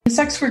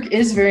Sex work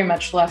is very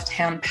much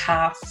left-hand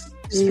path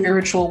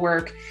spiritual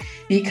work,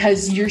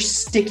 because you're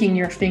sticking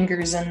your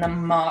fingers in the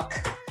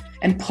muck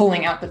and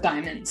pulling out the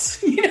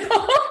diamonds. You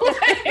know,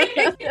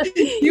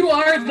 you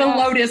are the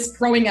lotus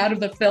growing out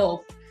of the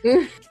filth.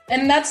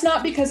 And that's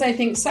not because I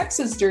think sex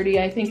is dirty.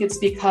 I think it's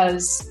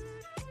because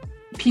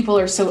people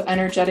are so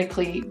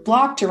energetically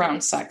blocked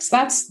around sex.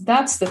 That's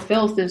the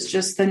filth, is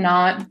just the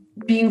not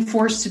being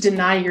forced to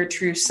deny your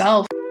true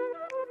self.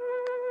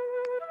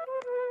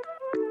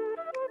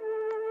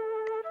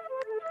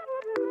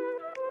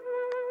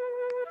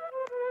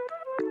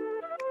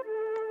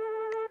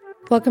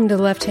 Welcome to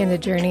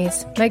Left-Handed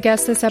Journeys. My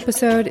guest this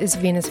episode is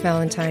Venus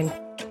Valentine.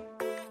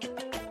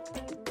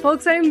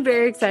 Folks, I'm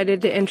very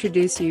excited to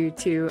introduce you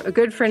to a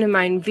good friend of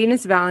mine,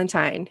 Venus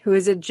Valentine, who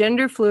is a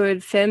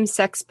gender-fluid femme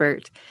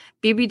sexpert,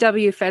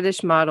 BBW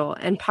fetish model,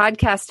 and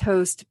podcast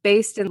host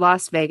based in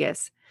Las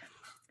Vegas.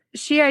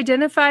 She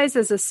identifies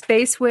as a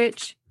space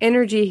witch,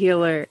 energy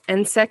healer,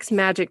 and sex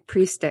magic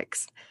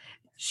priestess.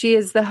 She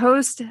is the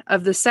host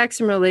of the sex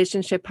and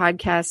relationship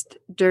podcast,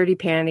 Dirty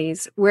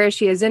Panties, where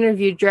she has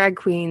interviewed drag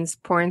queens,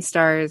 porn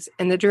stars,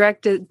 and the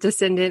direct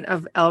descendant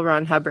of L.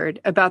 Ron Hubbard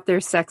about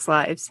their sex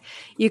lives.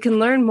 You can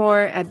learn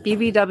more at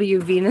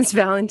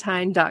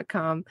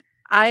bbwvenusvalentine.com.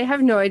 I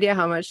have no idea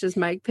how much this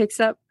mic picks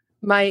up.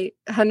 My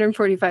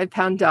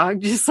 145-pound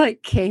dog just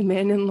came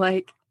in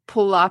and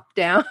plopped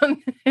down.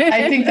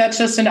 I think that's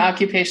just an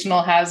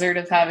occupational hazard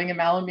of having a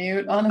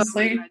Malamute,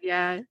 honestly. Oh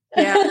yeah.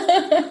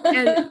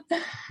 And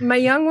my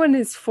young one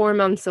is 4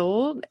 months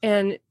old,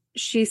 and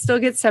she still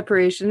gets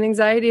separation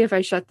anxiety if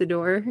I shut the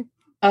door.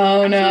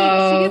 Oh,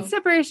 no. She gets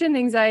separation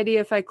anxiety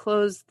if I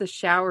close the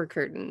shower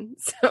curtain.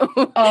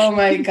 So. Oh,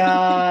 my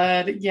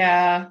God.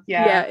 Yeah.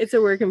 Yeah, it's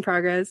a work in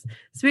progress.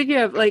 Speaking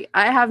of, I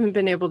haven't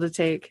been able to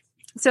take.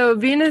 So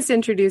Venus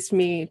introduced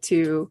me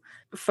to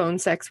phone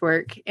sex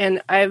work,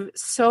 and I've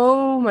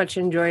so much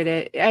enjoyed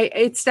it.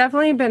 It's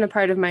definitely been a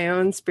part of my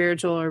own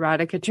spiritual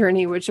erotica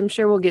journey, which I'm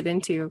sure we'll get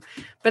into,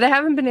 but I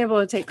haven't been able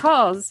to take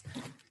calls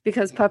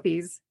because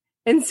puppies.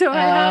 And so I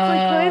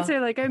have clients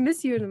are like, I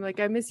miss you. And I'm like,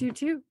 I miss you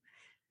too.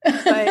 But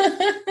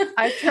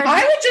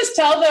I would just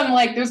tell them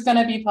there's going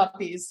to be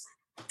puppies.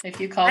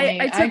 If you call me,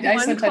 I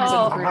sometimes am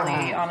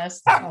brutally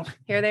honest. Oh,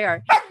 here they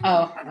are.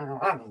 Oh,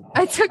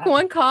 I took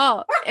one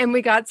call and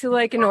we got to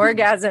an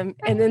orgasm,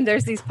 and then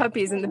there's these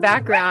puppies in the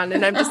background,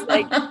 and I'm just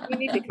we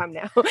need to come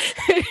now.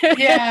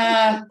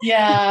 Yeah.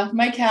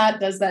 My cat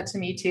does that to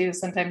me too.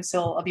 Sometimes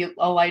I'll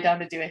lie down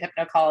to do a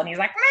hypno call, and he's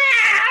like,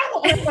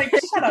 meow. I'm like,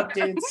 shut up,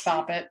 dude.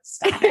 Stop it.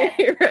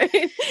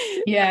 Right?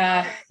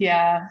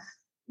 Yeah.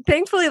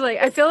 Thankfully,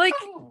 I feel like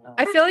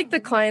the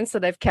clients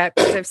that I've kept,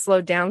 because I've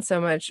slowed down so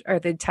much, are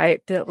the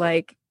type that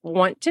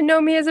want to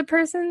know me as a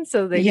person.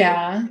 So they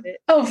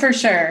Oh, for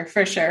sure.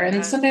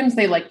 And sometimes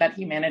they like that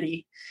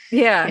humanity.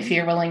 Yeah, if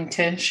you're willing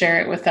to share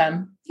it with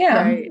them.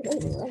 Yeah. Right.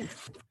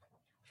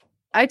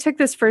 I took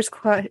this first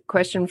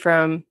question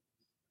from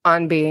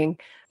On Being.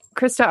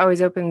 Krista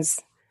always opens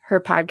her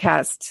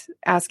podcast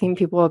asking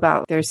people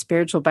about their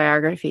spiritual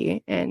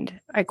biography, and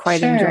I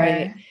quite enjoy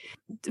it.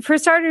 For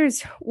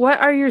starters, what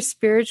are your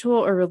spiritual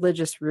or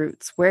religious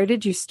roots? Where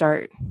did you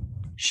start?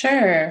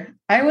 Sure.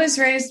 I was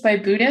raised by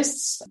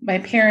Buddhists. My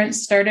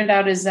parents started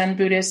out as Zen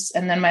Buddhists,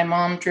 and then my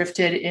mom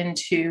drifted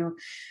into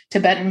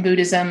Tibetan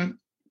Buddhism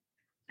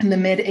in the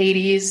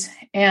mid-'80s.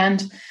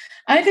 And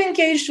I've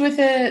engaged with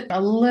it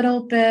a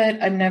little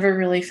bit. I've never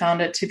really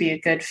found it to be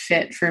a good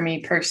fit for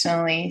me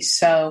personally.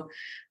 So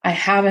I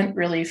haven't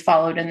really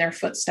followed in their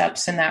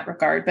footsteps in that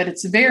regard, but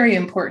it's very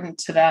important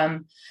to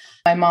them.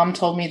 My mom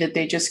told me that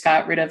they just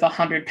got rid of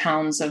 100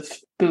 pounds of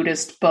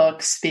Buddhist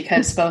books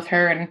because both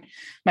her and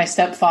my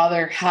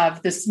stepfather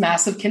have this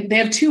massive, they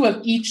have 2 of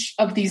each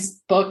of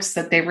these books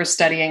that they were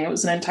studying. It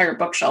was an entire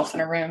bookshelf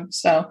in a room.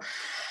 So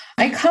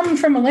I come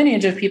from a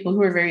lineage of people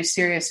who are very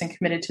serious and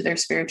committed to their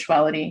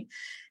spirituality.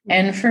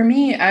 And for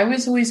me, I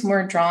was always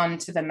more drawn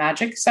to the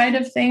magic side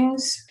of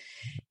things.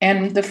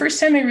 And the first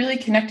time I really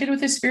connected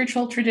with a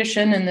spiritual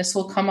tradition, and this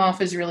will come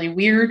off as really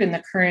weird in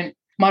the current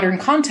modern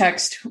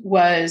context,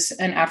 was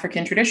an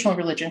African traditional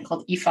religion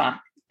called Ifa.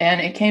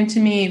 And it came to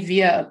me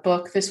via a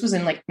book. This was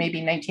in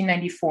maybe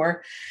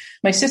 1994.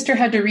 My sister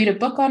had to read a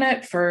book on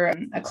it for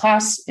a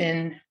class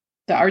in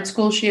the art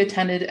school she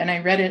attended. And I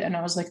read it and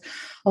I was like,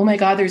 oh my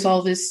God, there's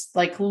all this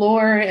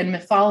lore and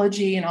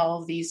mythology and all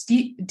of these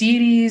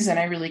deities. And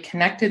I really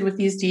connected with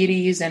these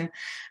deities. And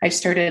I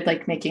started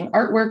making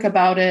artwork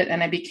about it.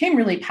 And I became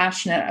really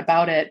passionate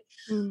about it.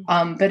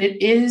 But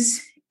it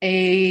is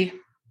a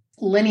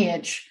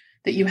lineage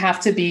that you have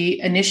to be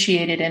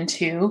initiated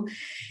into.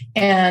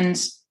 And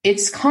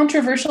it's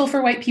controversial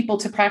for white people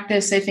to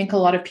practice. I think a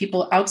lot of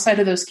people outside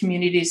of those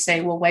communities say,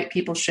 well, white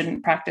people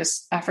shouldn't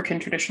practice African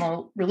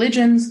traditional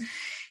religions.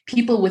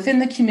 People within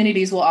the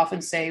communities will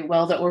often say,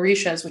 well, the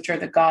Orishas, which are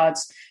the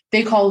gods,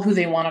 they call who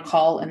they want to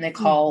call, and they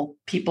call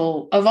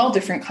people of all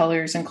different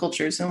colors and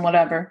cultures and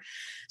whatever.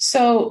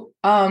 So,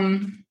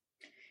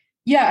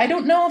 I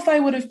don't know if I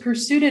would have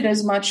pursued it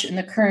as much in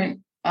the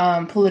current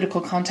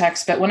political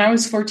context. But when I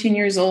was 14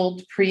 years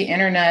old,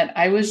 pre-internet,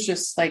 I was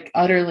just like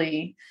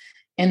utterly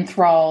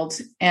enthralled.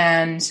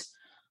 And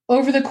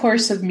over the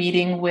course of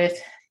meeting with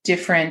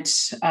different,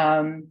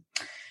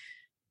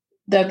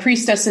 the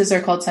priestesses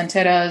are called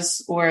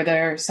santeras, or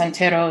they're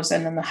santeros,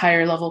 and then the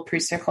higher level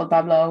priests are called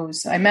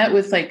bablaos. I met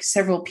with like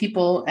several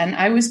people, and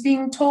I was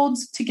being told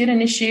to get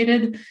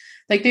initiated.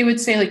 Like they would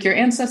say, like, your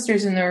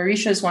ancestors and the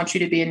orishas want you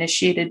to be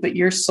initiated, but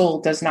your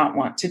soul does not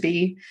want to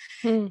be.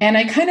 And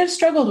I kind of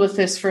struggled with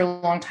this for a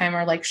long time,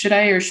 or like, should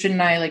I or shouldn't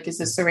I? Like, is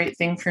this the right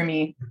thing for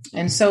me?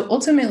 And so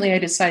ultimately I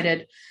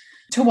decided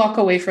to walk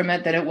away from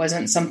it, that it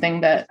wasn't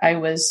something that I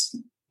was,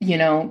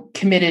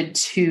 committed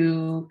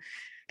to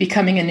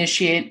becoming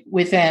initiate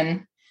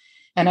within.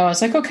 And I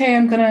was like, okay,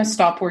 I'm going to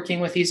stop working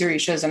with these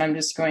orishas, and I'm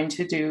just going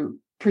to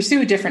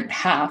pursue a different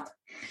path.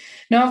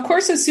 Now, of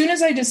course, as soon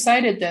as I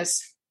decided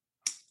this,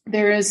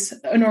 there is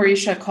an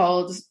orisha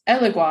called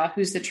Elegua,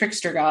 who's the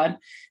trickster god,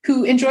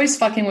 who enjoys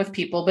fucking with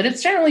people, but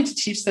it's generally to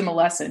teach them a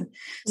lesson.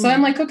 So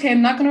I'm like, okay,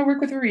 I'm not going to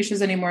work with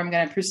orishas anymore. I'm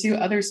going to pursue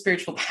other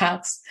spiritual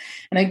paths.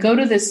 And I go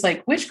to this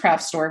like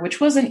witchcraft store, which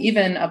wasn't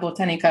even a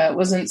botanica. It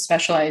wasn't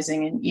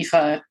specializing in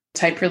Ifa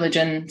type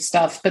religion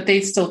stuff, but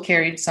they still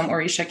carried some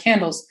orisha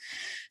candles.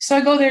 So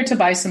I go there to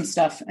buy some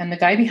stuff. And the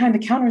guy behind the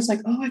counter is like,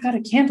 oh, I got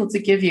a candle to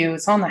give you.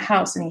 It's on the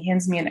house. And he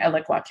hands me an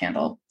Elegua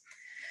candle.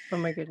 Oh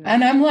my goodness.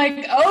 And I'm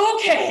like,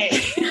 okay.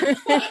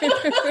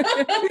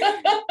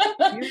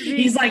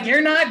 He's like,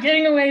 you're not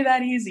getting away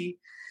that easy.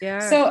 Yeah.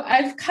 So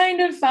I've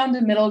kind of found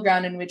a middle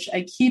ground in which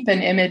I keep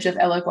an image of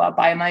Elegua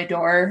by my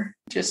door,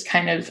 just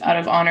kind of out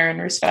of honor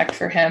and respect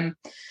for him.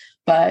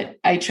 But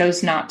I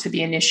chose not to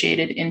be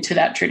initiated into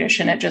that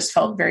tradition. It just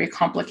felt very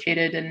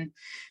complicated and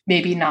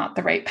maybe not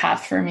the right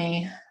path for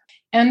me.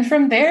 And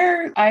from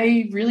there,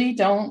 I really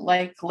don't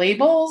like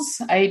labels.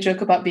 I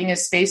joke about being a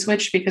space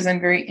witch because I'm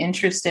very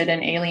interested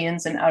in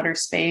aliens and outer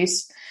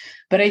space.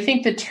 But I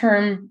think the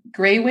term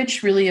gray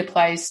witch really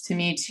applies to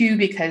me too,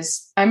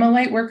 because I'm a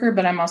light worker,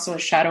 but I'm also a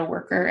shadow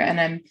worker. And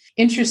I'm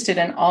interested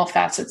in all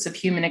facets of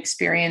human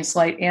experience,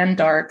 light and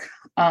dark.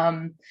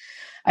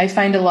 I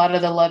find a lot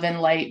of the love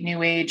and light,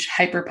 new age,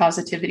 hyper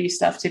positivity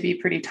stuff to be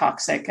pretty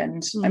toxic.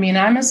 And I mean,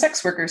 I'm a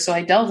sex worker, so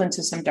I delve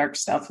into some dark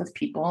stuff with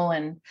people,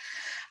 and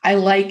I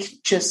like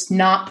just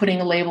not putting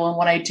a label on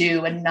what I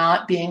do and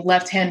not being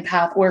left-hand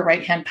path or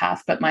right-hand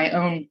path, but my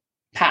own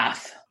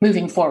path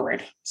moving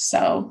forward.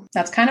 So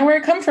that's kind of where I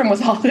come from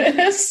with all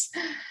this.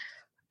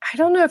 I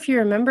don't know if you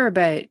remember,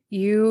 but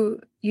you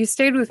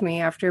stayed with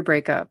me after a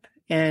breakup,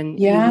 and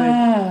you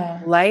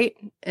would light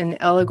an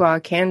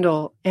Elegua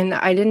candle, and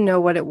I didn't know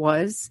what it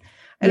was.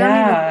 I don't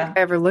even think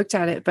I ever looked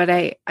at it, but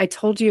I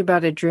told you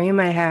about a dream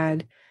I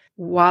had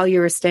while you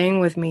were staying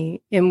with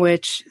me, in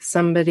which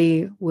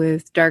somebody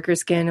with darker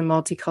skin and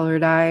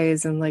multicolored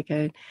eyes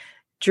and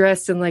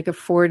dressed in like a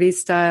 40s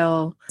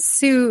style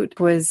suit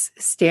was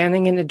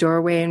standing in a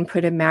doorway and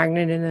put a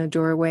magnet in a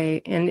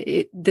doorway.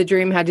 And the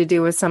dream had to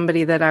do with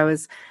somebody that I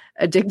was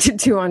addicted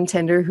to on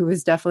Tinder, who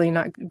was definitely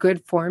not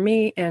good for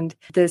me. And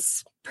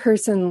this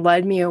person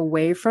led me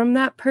away from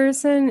that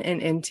person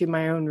and into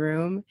my own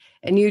room.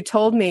 And you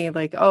told me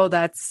like, oh,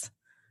 that's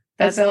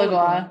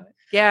Elegua.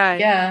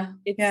 Yeah.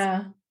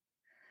 Yeah.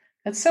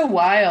 That's so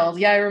wild.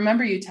 Yeah, I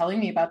remember you telling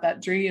me about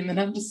that dream, and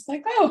I'm just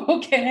like, oh,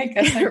 okay, I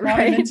guess I brought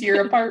him into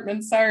your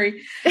apartment.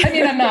 Sorry. I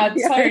mean, I'm not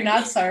sorry,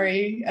 not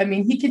sorry. I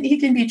mean, he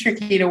can be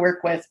tricky to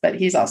work with, but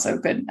he's also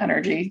good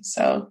energy.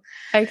 So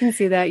I can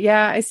see that.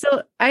 Yeah.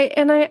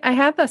 I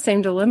had that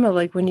same dilemma.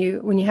 Like when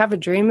you have a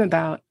dream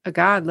about a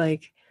god,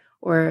 like,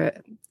 or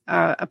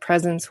a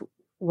presence,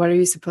 what are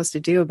you supposed to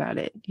do about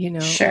it?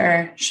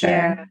 Sure.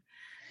 Yeah.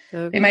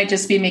 They might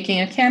just be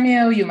making a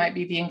cameo. You might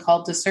be being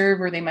called to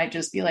serve, or they might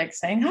just be like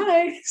saying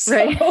hi. So.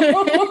 Right.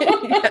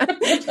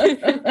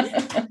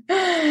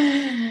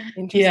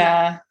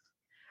 Yeah.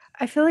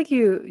 I feel like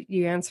you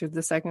answered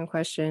the second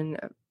question.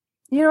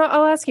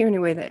 I'll ask you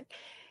anyway that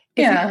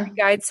if you could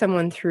guide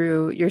someone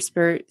through your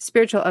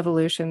spiritual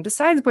evolution,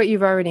 besides what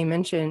you've already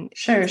mentioned,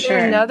 is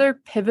there another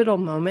pivotal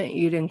moment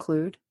you'd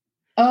include?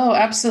 Oh,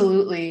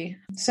 absolutely.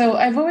 So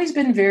I've always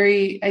been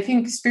I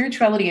think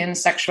spirituality and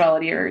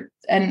sexuality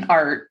and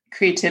art,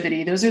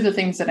 creativity, those are the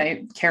things that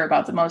I care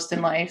about the most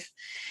in life.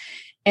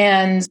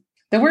 And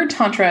the word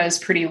tantra is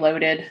pretty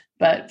loaded,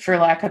 but for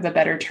lack of a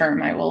better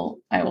term, I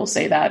will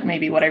say that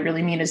maybe what I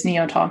really mean is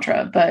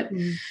neo-tantra. But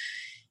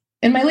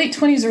in my late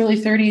 20s, early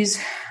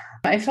 30s,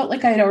 I felt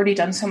like I had already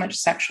done so much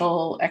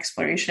sexual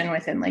exploration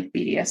within like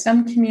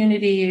BDSM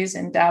communities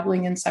and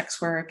dabbling in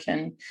sex work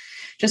and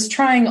just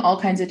trying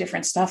all kinds of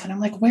different stuff. And I'm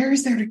like, where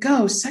is there to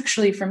go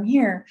sexually from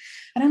here?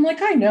 And I'm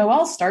like, I know,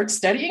 I'll start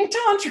studying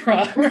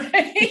Tantra,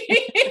 right?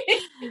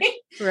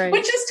 Right.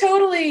 Which is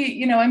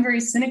totally, I'm very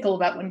cynical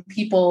about when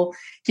people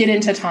get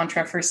into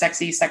Tantra for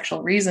sexy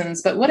sexual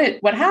reasons. But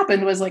what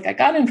happened was like, I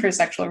got in for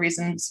sexual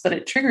reasons, but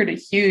it triggered a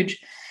huge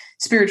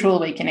spiritual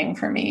awakening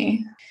for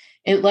me.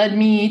 It led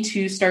me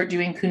to start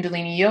doing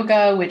Kundalini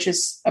yoga, which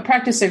is a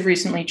practice I've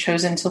recently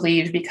chosen to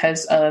leave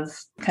because of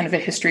kind of a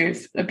history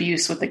of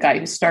abuse with the guy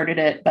who started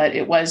it. But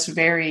it was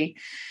very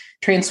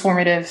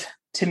transformative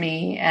to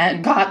me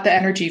and got the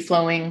energy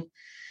flowing,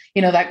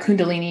 that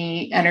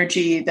Kundalini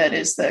energy that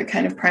is the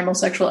kind of primal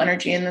sexual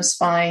energy in the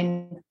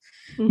spine,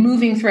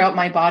 moving throughout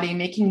my body,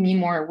 making me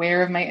more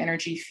aware of my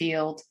energy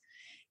field.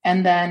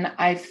 And then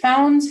I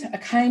found a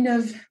kind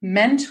of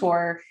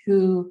mentor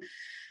who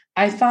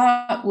I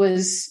thought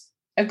was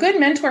a good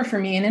mentor for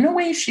me. And in a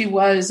way she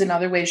was, in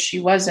other ways she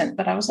wasn't.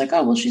 But I was like,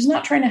 oh, well, she's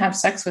not trying to have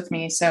sex with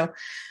me. So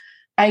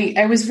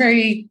I was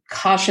very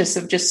cautious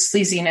of just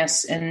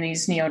sleaziness in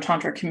these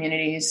neo-tantra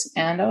communities.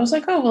 And I was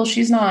like, oh, well,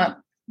 she's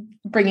not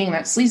bringing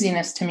that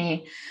sleaziness to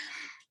me.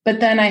 But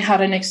then I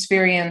had an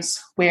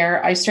experience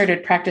where I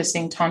started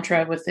practicing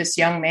Tantra with this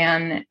young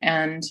man,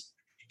 and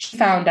she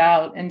found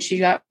out and she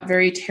got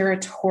very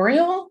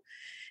territorial.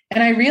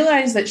 And I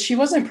realized that she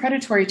wasn't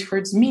predatory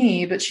towards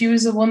me, but she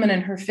was a woman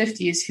in her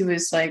 50s who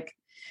was like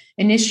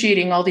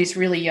initiating all these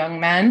really young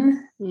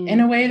men in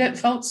a way that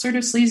felt sort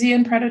of sleazy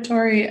and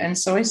predatory. And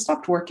so I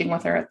stopped working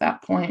with her at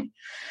that point.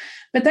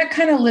 But that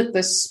kind of lit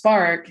the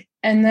spark.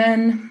 And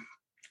then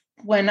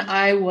when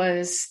I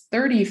was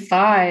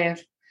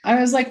 35, I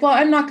was like, well,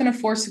 I'm not going to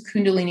force a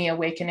Kundalini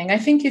awakening. I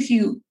think if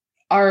you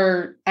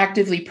are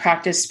actively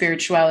practice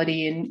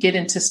spirituality and get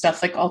into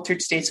stuff like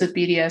altered states with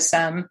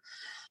BDSM,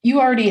 you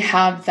already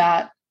have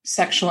that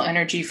sexual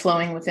energy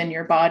flowing within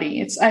your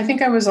body. I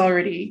think I was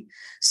already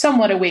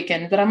somewhat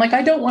awakened, but I'm like,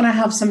 I don't want to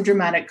have some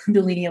dramatic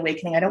Kundalini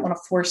awakening. I don't want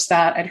to force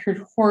that. I'd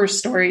heard horror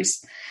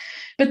stories.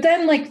 But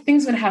then like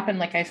things would happen.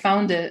 Like I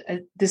found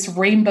this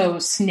rainbow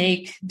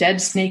snake,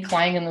 dead snake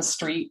lying in the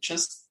street,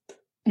 just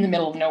in the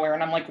middle of nowhere.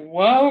 And I'm like,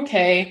 whoa,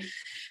 okay.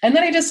 And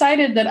then I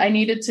decided that I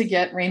needed to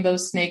get rainbow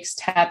snakes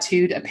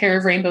tattooed, a pair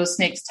of rainbow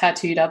snakes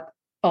tattooed up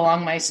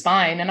along my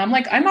spine. And I'm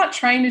like, I'm not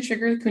trying to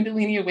trigger the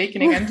Kundalini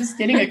awakening. I'm just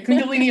getting a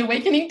Kundalini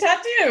awakening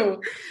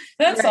tattoo.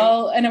 That's right.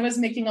 All. And I was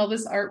making all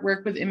this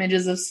artwork with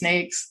images of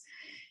snakes.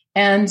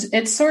 And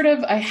it's sort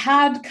of, I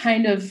had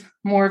kind of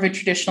more of a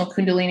traditional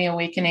Kundalini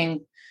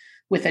awakening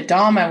with a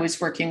dom I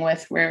was working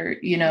with where,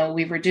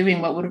 we were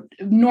doing what would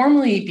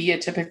normally be a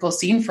typical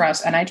scene for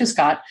us. And I just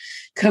got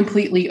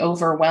completely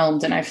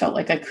overwhelmed and I felt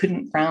like I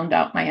couldn't round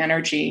out my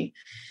energy.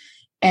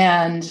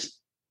 And,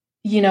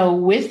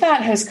 with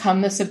that has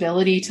come this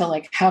ability to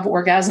like have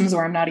orgasms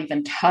where I'm not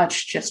even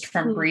touched just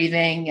from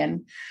breathing.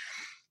 And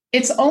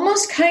it's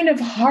almost kind of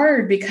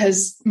hard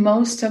because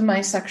most of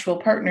my sexual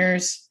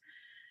partners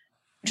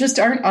just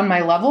aren't on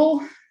my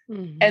level.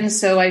 Mm-hmm. And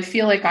so I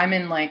feel like I'm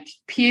in like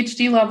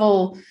PhD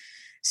level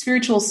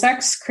spiritual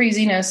sex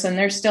craziness and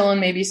they're still in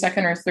maybe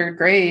second or third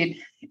grade.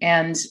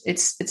 And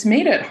it's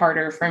made it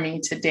harder for me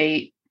to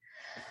date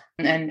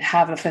and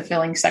have a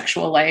fulfilling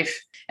sexual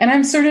life. And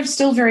I'm sort of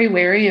still very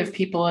wary of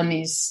people in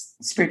these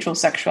spiritual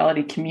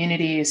sexuality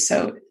communities.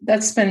 So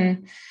that's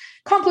been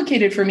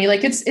complicated for me.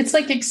 Like it's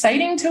like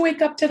exciting to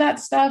wake up to that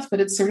stuff, but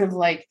it's sort of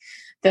like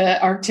the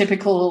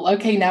archetypical,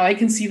 okay, now I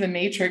can see the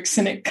Matrix.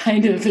 And it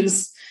kind of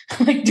is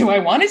like, do I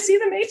want to see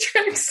the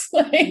Matrix?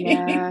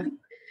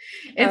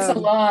 It's a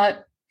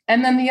lot.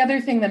 And then the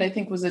other thing that I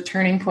think was a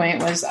turning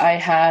point was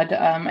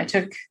I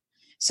took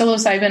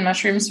psilocybin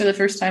mushrooms for the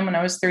first time when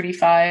I was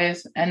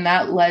 35. And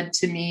that led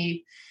to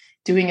me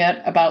doing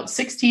it about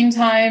 16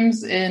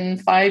 times in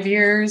 5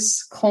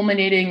 years,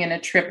 culminating in a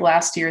trip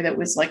last year that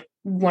was like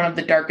one of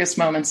the darkest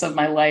moments of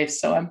my life.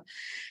 So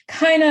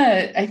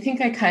I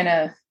think I kind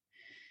of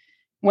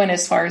went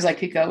as far as I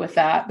could go with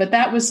that. But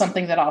that was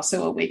something that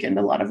also awakened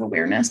a lot of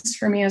awareness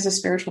for me as a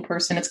spiritual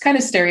person. It's kind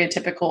of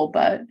stereotypical,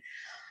 but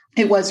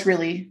it was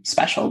really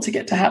special to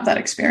get to have that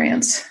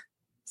experience.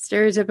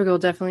 Stereotypical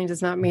definitely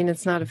does not mean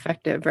it's not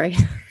effective, right?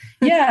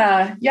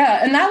 Yeah.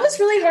 And that was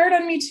really hard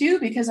on me too,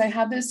 because I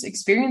had this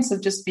experience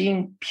of just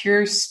being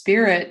pure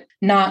spirit,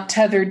 not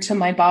tethered to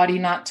my body,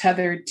 not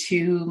tethered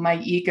to my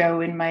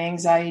ego and my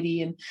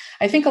anxiety. And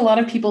I think a lot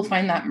of people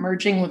find that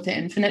merging with the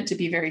infinite to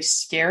be very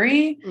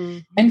scary. Mm-hmm.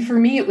 And for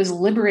me, it was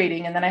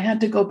liberating. And then I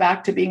had to go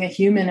back to being a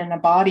human in a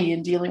body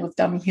and dealing with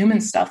dumb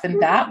human stuff.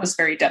 And that was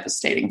very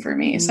devastating for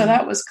me. Mm-hmm. So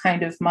that was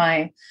kind of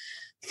my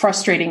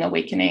frustrating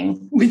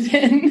awakening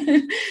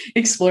within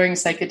exploring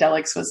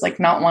psychedelics, was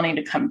like not wanting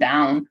to come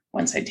down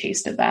once I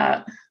tasted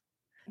that.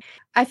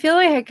 I feel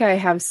like I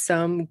have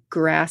some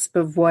grasp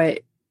of what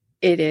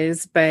it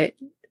is, but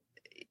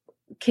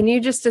can you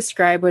just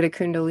describe what a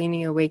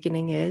Kundalini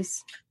awakening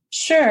is?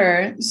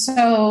 Sure.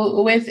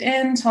 So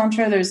within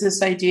Tantra, there's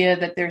this idea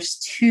that there's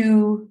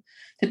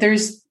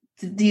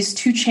these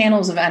two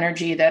channels of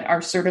energy that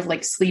are sort of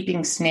like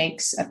sleeping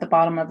snakes at the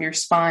bottom of your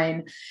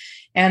spine.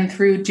 And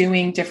through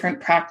doing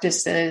different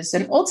practices.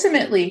 And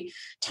ultimately,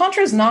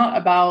 Tantra is not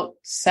about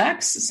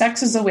sex.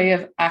 Sex is a way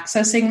of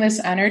accessing this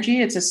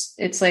energy.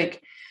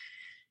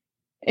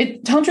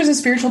 Tantra is a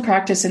spiritual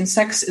practice, and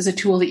sex is a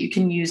tool that you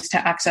can use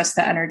to access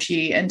the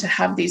energy and to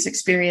have these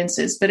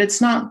experiences. But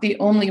it's not the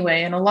only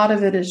way. And a lot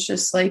of it is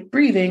just like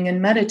breathing and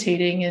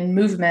meditating and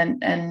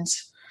movement. And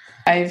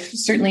I've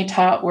certainly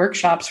taught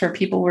workshops where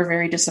people were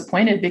very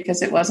disappointed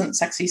because it wasn't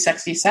sexy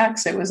sex.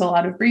 It was a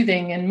lot of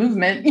breathing and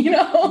movement,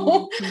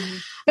 Mm-hmm.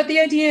 But the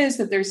idea is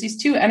that there's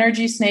these two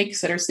energy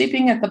snakes that are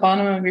sleeping at the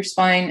bottom of your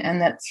spine,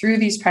 and that through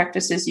these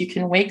practices, you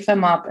can wake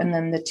them up, and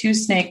then the two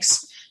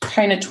snakes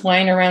kind of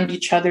twine around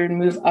each other and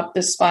move up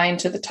the spine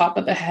to the top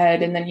of the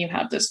head. And then you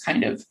have this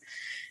kind of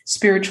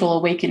spiritual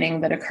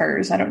awakening that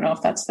occurs. I don't know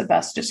if that's the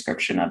best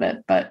description of it,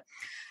 but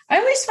I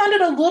always found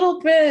it a little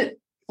bit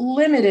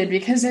limited,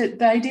 because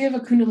the idea of a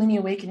Kundalini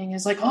awakening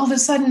is like all of a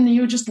sudden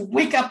you just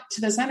wake up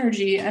to this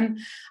energy. And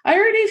I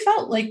already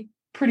felt like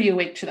pretty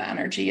awake to the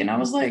energy. And I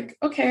was like,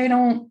 okay,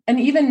 and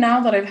even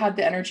now that I've had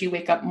the energy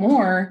wake up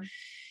more,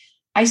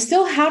 I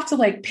still have to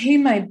like pay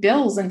my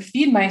bills and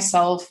feed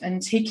myself and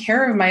take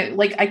care of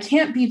I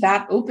can't be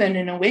that open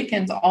and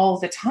awakened all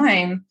the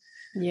time,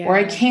 or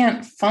I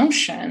can't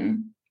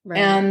function. Right.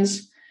 And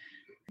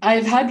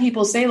I've had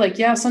people say like,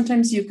 yeah,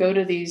 sometimes you go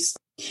to these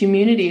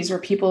communities where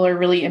people are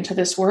really into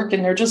this work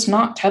and they're just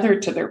not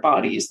tethered to their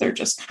bodies. They're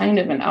just kind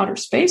of in outer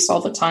space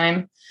all the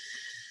time.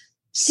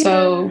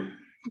 So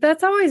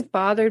that's always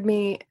bothered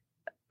me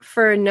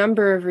for a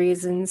number of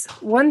reasons.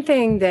 One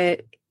thing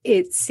that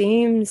it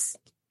seems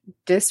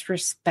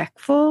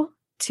disrespectful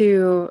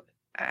to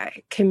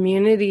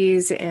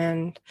communities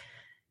and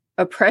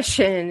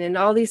oppression and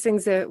all these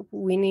things that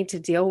we need to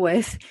deal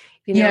with,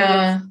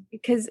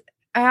 because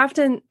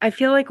I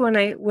feel like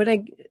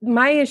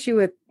my issue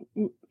with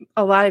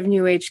a lot of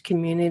New Age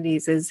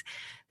communities is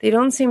they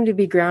don't seem to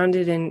be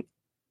grounded in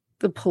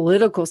the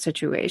political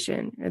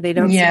situation, or they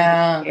don't seem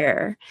to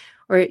care,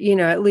 or,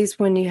 at least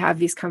when you have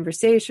these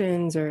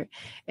conversations,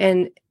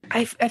 and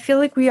I feel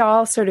like we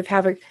all sort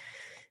of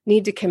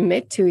need to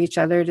commit to each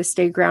other to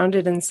stay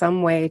grounded in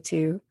some way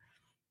to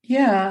be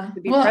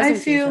well, I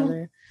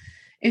feel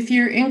if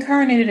you're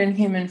incarnated in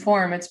human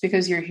form, it's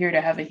because you're here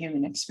to have a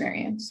human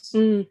experience.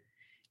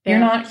 You're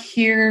not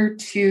here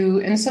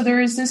and so there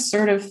is this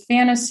sort of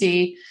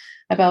fantasy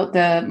about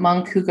the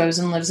monk who goes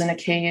and lives in a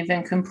cave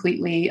and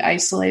completely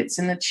isolates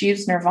and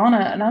achieves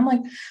nirvana. And I'm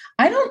like,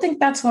 I don't think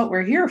that's what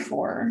we're here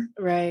for.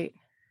 Right.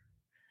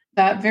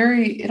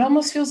 It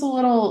almost feels a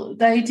little,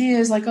 the idea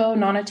is like, oh,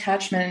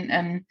 non-attachment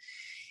and,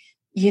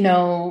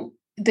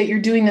 that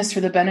you're doing this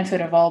for the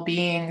benefit of all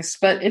beings,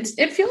 but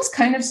it feels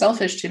kind of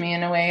selfish to me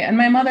in a way. And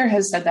my mother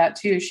has said that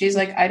too. She's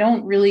like, I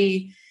don't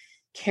really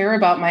care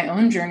about my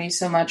own journey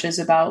so much as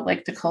about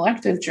like the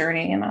collective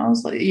journey. And I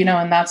was like,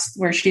 and that's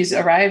where she's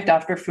arrived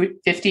after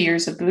 50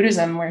 years of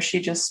Buddhism, where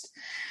she just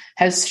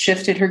has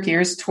shifted her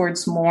gears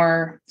towards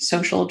more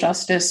social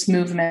justice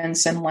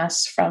movements and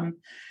less from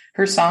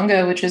her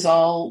Sangha, which is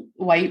all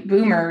white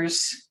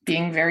boomers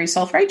being very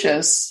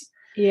self-righteous.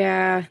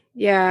 Yeah.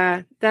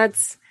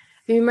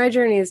 My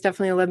journey has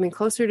definitely led me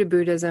closer to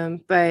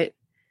Buddhism, but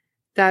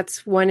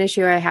that's one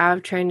issue I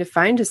have trying to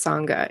find a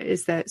Sangha,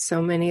 is that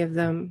so many of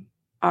them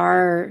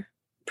are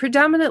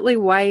predominantly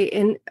white.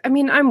 And I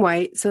mean, I'm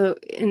white, so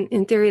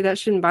in theory that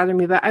shouldn't bother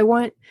me, but I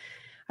want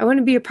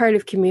to be a part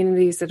of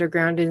communities that are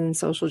grounded in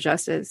social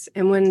justice.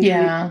 And when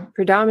they're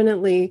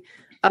predominantly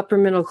upper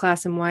middle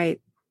class and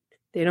white,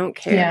 they don't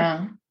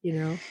care,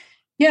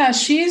 Yeah,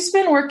 she's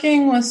been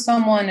working with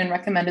someone and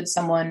recommended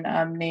someone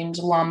named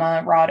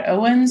Lama Rod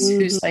Owens,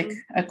 who's like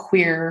a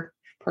queer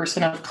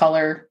person of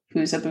color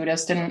who's a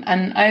Buddhist.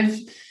 And I've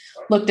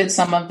looked at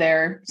some of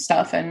their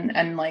stuff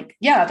and like,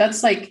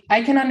 that's like,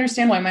 I can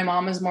understand why my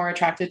mom is more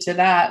attracted to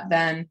that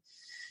than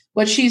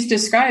what she's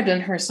described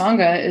in her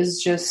Sangha,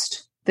 is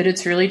just that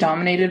it's really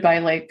dominated by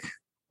like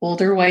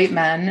older white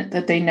men,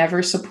 that they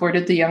never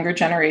supported the younger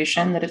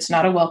generation, that it's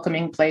not a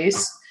welcoming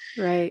place.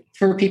 Right.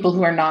 For people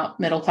who are not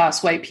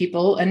middle-class white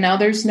people. And now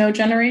there's no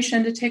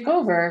generation to take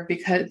over,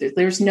 because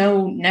there's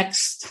no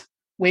next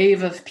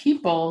wave of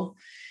people,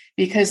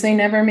 because they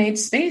never made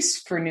space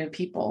for new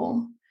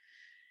people.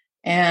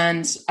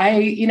 And I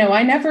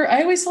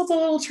always felt a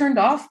little turned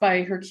off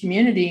by her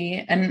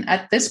community. And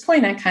at this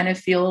point, I kind of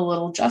feel a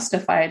little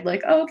justified,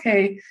 like, oh,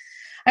 okay.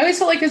 I always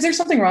felt like, is there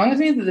something wrong with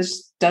me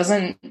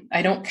that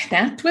I don't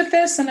connect with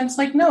this? And it's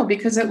like, no,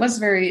 because it was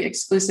very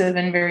exclusive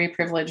and very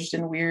privileged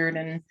and weird.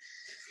 And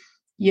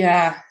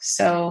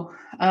so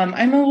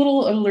I'm a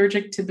little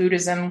allergic to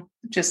Buddhism,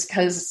 just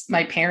because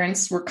my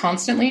parents were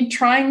constantly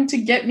trying to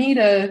get me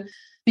to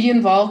be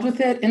involved with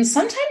it. And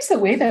sometimes the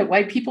way that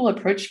white people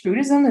approach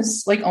Buddhism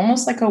is like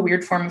almost like a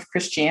weird form of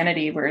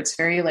Christianity, where it's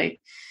very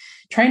like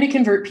trying to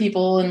convert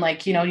people and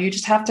like, you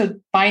just have to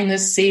find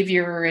this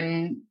savior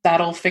and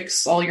that'll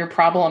fix all your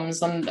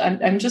problems. And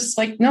I'm just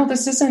like, no,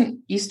 this isn't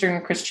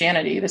Eastern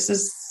Christianity. This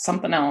is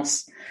something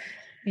else.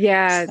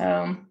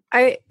 Yeah.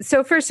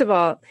 So first of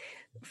all,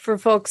 for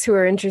folks who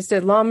are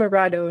interested, Lama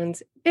Rod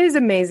Owens is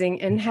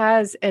amazing and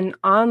has an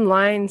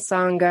online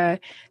Sangha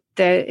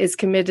that is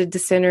committed to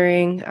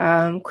centering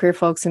queer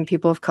folks and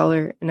people of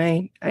color. And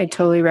I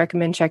totally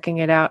recommend checking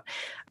it out.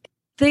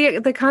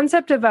 The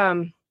concept of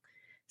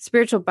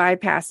spiritual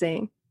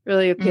bypassing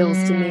really appeals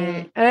to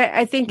me.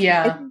 I think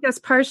that's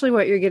partially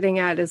what you're getting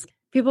at, is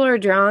people are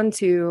drawn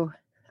to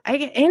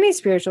any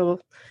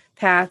spiritual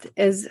path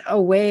as a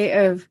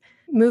way of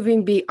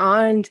moving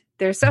beyond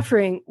their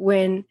suffering,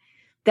 when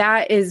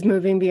that is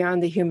moving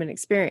beyond the human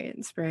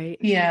experience, right?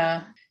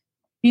 Yeah.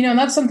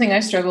 That's something I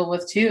struggle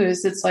with too,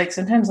 is it's like,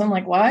 sometimes I'm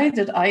like, why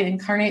did I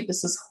incarnate?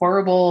 This is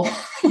horrible.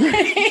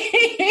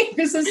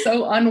 This is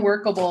so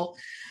unworkable.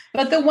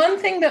 But the one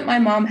thing that my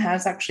mom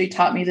has actually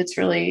taught me that's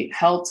really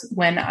helped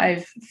when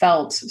I've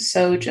felt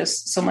so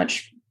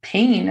much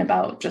pain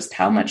about just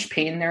how much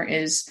pain there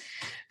is,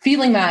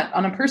 feeling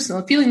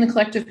the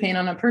collective pain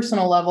on a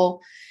personal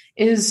level,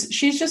 is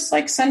she's just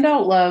like, send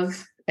out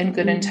love and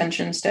good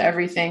intentions to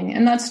everything.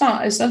 And that's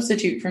not a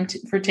substitute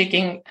for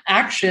taking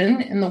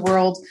action in the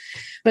world.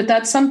 But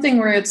that's something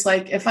where it's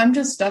like, if I'm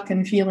just stuck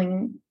and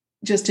feeling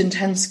just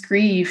intense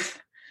grief,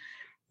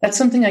 that's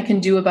something I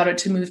can do about it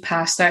to move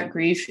past that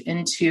grief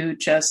into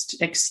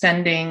just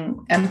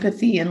extending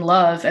empathy and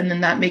love. And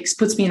then that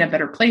puts me in a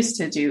better place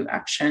to do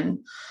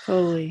action.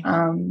 Totally.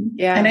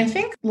 Yeah. And I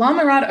think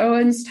Lama Rod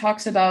Owens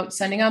talks about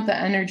sending out the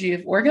energy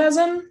of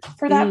orgasm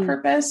for that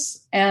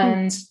purpose.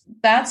 And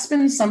that's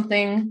been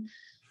something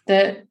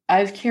that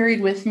I've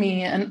carried with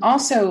me. And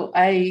also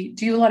I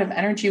do a lot of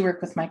energy work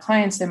with my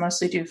clients. I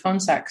mostly do phone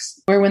sex,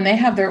 where when they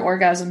have their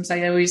orgasms,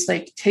 I always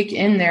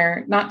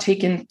not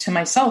take into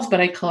myself,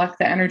 but I collect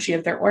the energy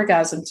of their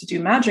orgasm to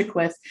do magic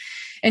with,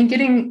 and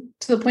getting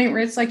to the point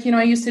where it's like,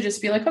 I used to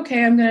just be like,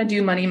 okay, I'm going to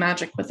do money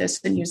magic with this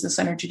and use this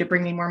energy to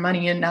bring me more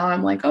money. And now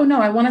I'm like, oh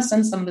no, I want to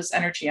send some of this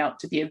energy out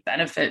to be a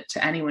benefit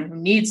to anyone who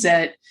needs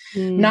it,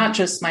 not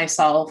just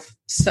myself.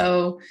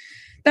 So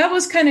that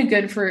was kind of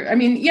good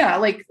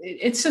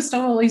it's just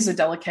always a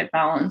delicate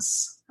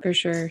balance. For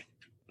sure.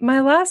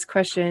 My last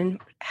question,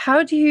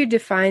 how do you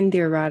define the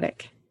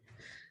erotic?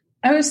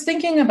 I was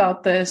thinking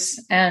about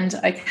this, and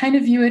I kind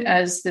of view it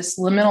as this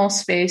liminal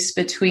space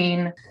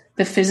between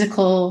the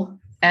physical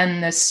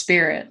and the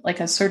spirit, like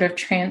a sort of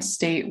trance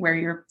state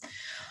where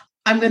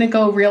I'm going to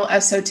go real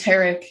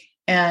esoteric.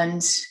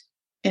 And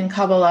in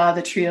Kabbalah,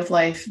 the tree of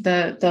life,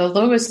 the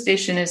lowest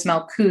station is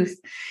Malkuth,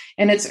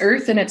 and it's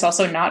earth, and it's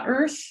also not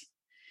earth.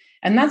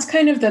 And that's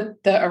kind of the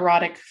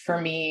erotic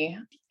for me.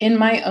 In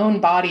my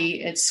own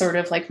body, it's sort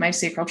of like my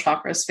sacral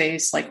chakra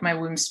space, like my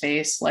womb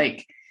space.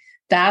 Like,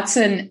 that's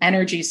an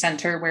energy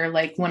center where,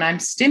 like, when I'm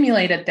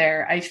stimulated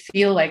there, I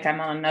feel like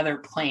I'm on another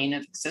plane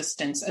of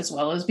existence as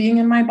well as being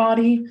in my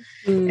body.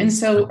 And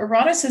so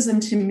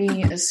eroticism to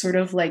me is sort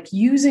of like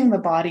using the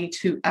body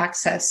to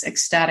access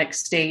ecstatic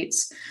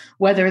states,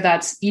 whether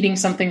that's eating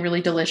something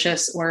really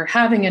delicious or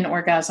having an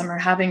orgasm or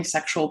having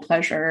sexual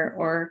pleasure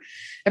or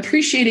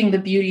appreciating the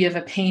beauty of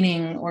a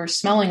painting or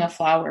smelling a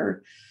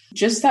flower.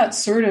 Just that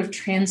sort of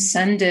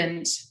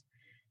transcendent,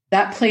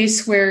 that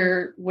place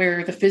where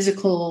the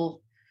physical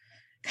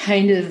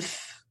kind of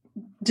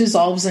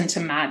dissolves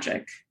into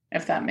magic,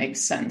 if that makes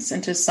sense,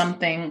 into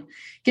something,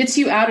 cuts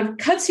you out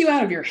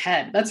of your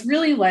head. That's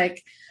really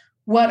like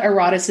what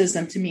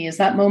eroticism to me is,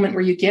 that moment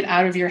where you get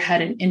out of your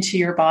head and into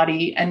your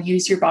body and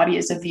use your body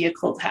as a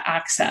vehicle to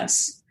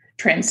access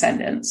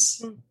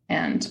transcendence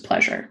and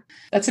pleasure.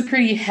 That's a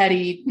pretty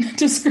heady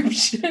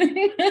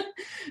description.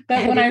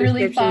 But when I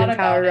really thought about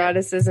how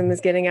eroticism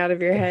is getting out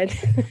of your head.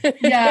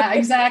 Yeah,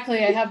 exactly.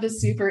 I have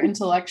this super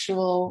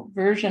intellectual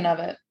version of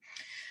it.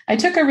 I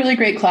took a really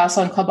great class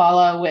on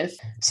Kabbalah with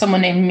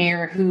someone named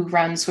Mir, who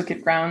runs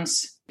Wicked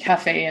Grounds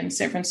Cafe in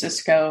San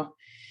Francisco.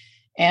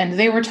 And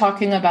they were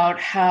talking about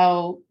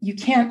how you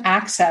can't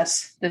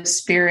access the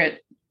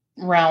spirit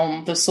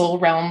realm, the soul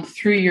realm,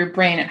 through your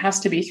brain. It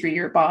has to be through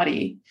your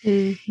body.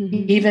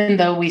 Even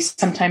though we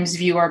sometimes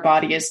view our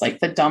body as like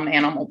the dumb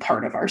animal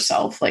part of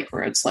ourself, like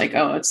where it's like,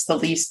 oh, it's the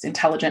least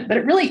intelligent, but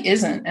it really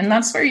isn't. And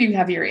that's where you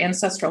have your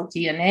ancestral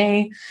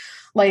DNA.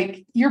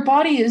 Like, your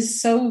body is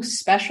so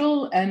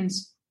special, and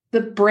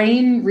the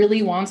brain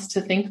really wants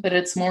to think that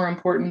it's more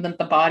important than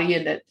the body,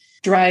 and it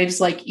drives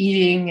like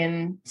eating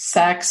and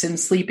sex and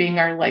sleeping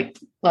are like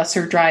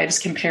lesser drives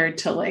compared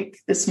to like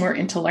this more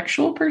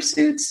intellectual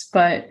pursuits.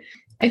 But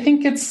I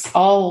think it's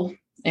all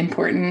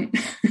important.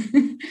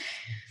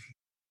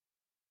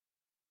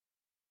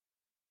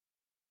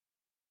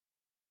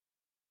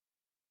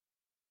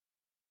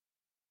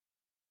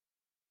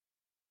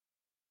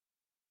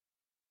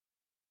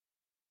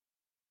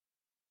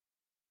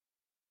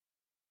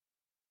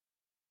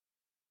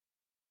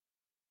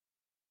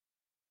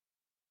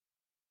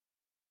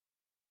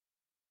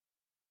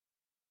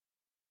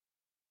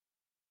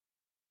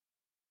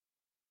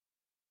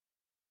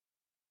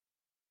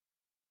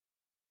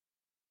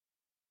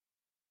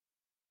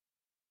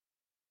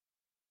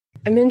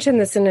 I mentioned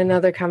this in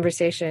another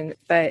conversation,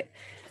 but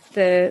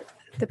the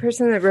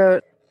person that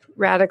wrote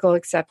Radical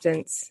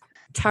Acceptance,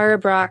 Tara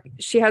Brach,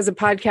 she has a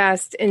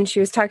podcast, and she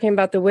was talking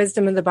about the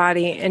wisdom of the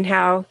body and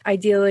how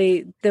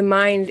ideally the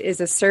mind is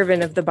a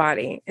servant of the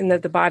body, and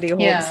that the body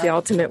holds the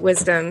ultimate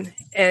wisdom.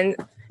 And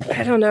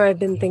I don't know, I've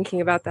been thinking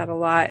about that a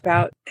lot,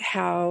 about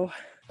how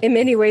in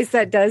many ways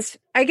that does,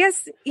 I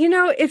guess,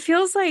 it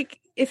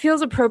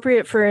feels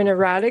appropriate for an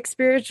erotic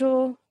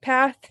spiritual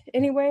path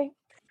anyway.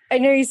 I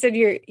know you said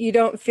you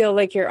don't feel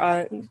like you're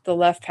on the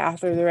left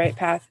path or the right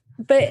path,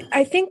 but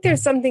I think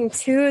there's something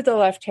to the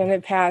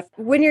left-handed path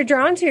when you're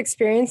drawn to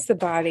experience the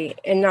body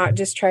and not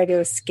just try to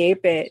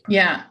escape it.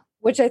 Yeah.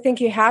 Which I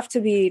think you have to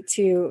be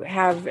to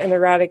have an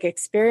erotic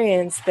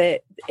experience,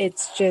 that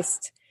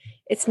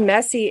it's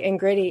messy and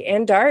gritty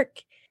and dark.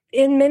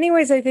 In many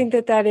ways, I think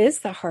that is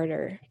the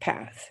harder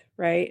path,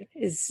 right?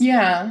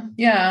 Yeah.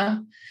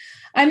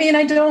 I mean,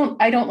 I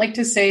don't like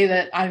to say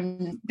that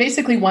I'm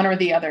basically one or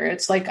the other.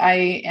 It's like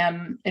I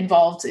am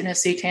involved in a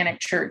satanic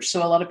church.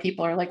 So a lot of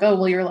people are like, oh,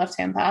 well, you're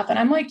left-hand path. And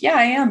I'm like, yeah,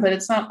 I am, but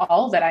it's not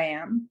all that I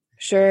am.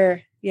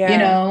 Sure.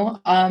 Yeah.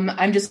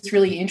 I'm just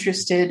really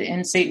interested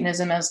in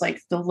Satanism as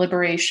like the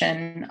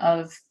liberation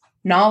of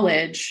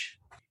knowledge.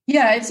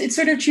 Yeah. It's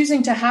sort of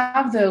choosing to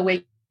have the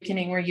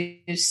awakening where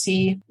you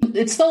see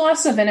it's the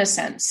loss of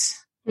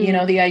innocence,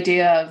 the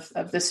idea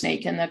of the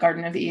snake in the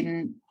Garden of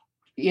Eden,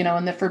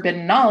 and the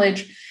forbidden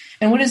knowledge.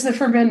 And what is the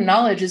forbidden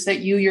knowledge is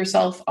that you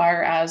yourself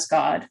are as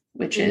God,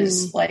 which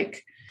is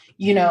like,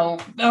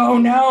 oh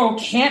no,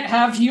 can't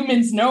have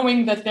humans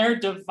knowing that they're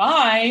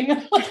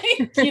divine,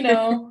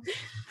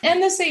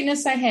 And the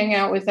Satanists I hang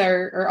out with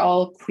are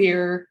all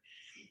queer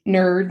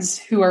nerds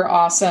who are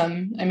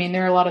awesome. I mean,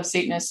 there are a lot of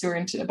Satanists who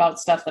are about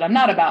stuff that I'm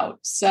not about.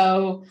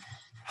 So,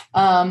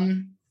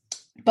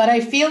 but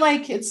I feel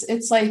like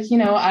it's like,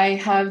 I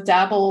have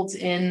dabbled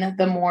in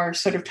the more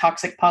sort of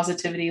toxic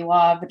positivity,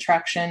 law of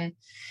attraction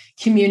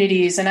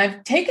communities, and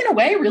I've taken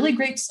away really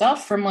great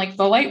stuff from like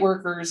the light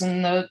workers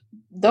and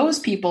those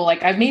people.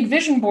 Like I've made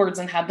vision boards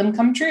and had them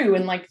come true.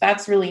 And like,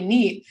 that's really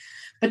neat.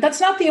 But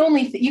that's not the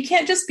only thing. You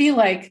can't just be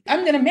like,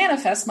 I'm going to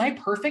manifest my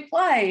perfect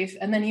life.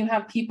 And then you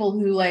have people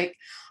who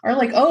are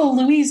like, oh,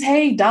 Louise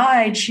Hay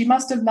died. She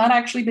must have not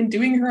actually been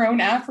doing her own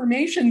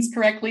affirmations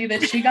correctly,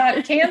 that she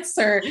got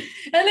cancer. And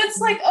it's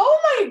like, oh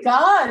my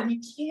God,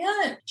 you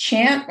can't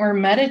chant or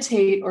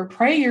meditate or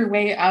pray your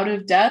way out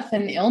of death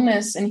and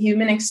illness and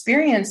human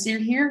experience. You're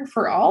here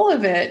for all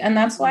of it. And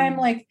that's why I'm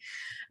like,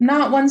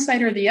 not one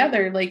side or the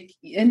other. Like,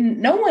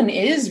 and no one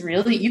is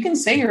really, you can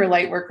say you're a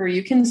light worker.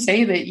 You can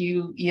say that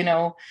you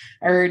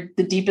are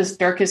the deepest,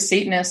 darkest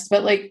Satanist,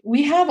 but like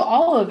we have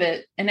all of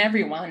it in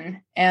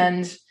everyone.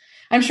 And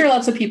I'm sure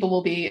lots of people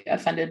will be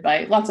offended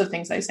by lots of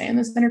things I say in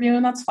this interview,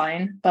 and that's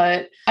fine.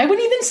 But I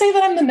wouldn't even say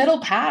that I'm the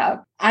middle path.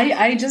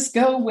 I just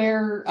go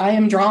where I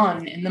am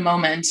drawn in the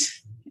moment,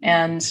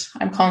 and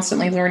I'm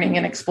constantly learning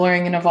and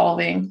exploring and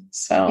evolving.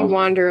 So you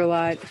wander a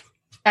lot.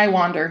 I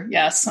wander.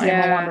 Yes, I'm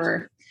a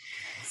wanderer.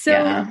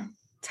 So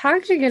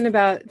talk again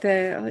about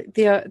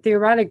the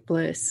erotic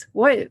bliss.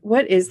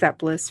 What is that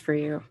bliss for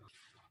you?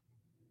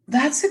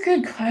 That's a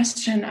good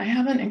question. I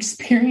haven't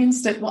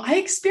experienced it. Well, I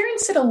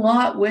experienced it a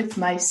lot with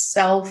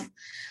myself.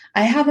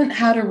 I haven't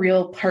had a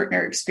real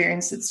partner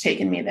experience that's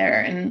taken me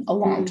there in a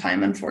long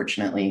time,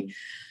 unfortunately.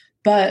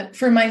 But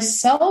for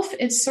myself,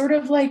 it's sort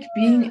of like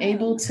being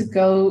able to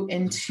go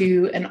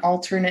into an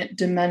alternate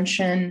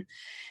dimension.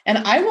 And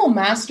I will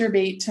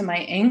masturbate to my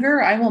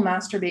anger. I will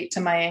masturbate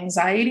to my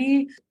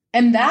anxiety.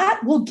 And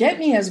that will get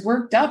me as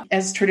worked up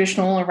as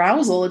traditional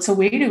arousal. It's a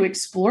way to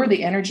explore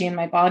the energy in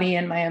my body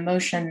and my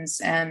emotions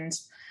and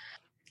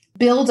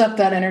build up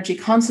that energy,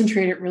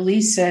 concentrate it,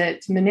 release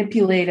it,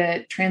 manipulate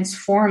it,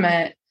 transform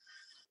it.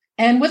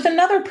 And with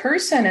another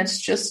person, it's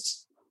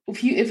just,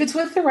 if it's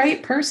with the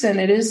right person,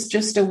 it is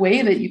just a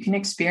way that you can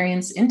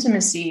experience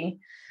intimacy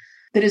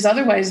that is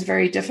otherwise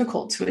very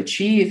difficult to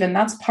achieve. And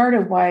that's part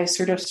of why I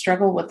sort of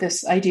struggle with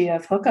this idea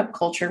of hookup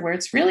culture, where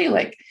it's really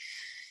like,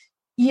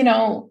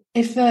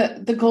 if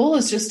the goal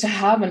is just to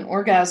have an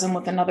orgasm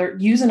with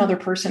use another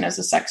person as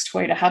a sex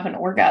toy to have an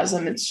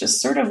orgasm, it's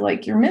just sort of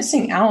like you're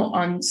missing out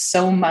on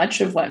so much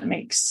of what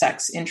makes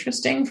sex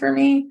interesting for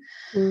me,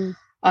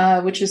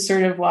 which is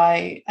sort of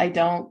why I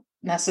don't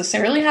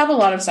necessarily have a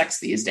lot of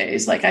sex these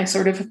days. Like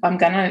if I'm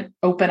going to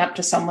open up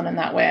to someone in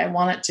that way, I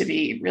want it to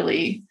be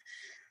really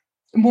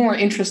more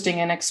interesting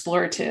and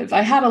explorative.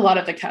 I had a lot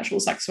of the casual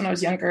sex when I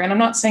was younger, and I'm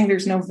not saying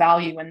there's no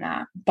value in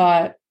that,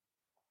 but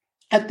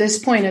at this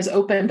point, as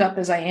opened up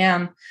as I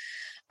am,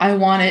 I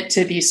want it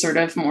to be sort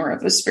of more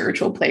of a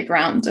spiritual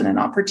playground and an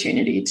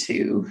opportunity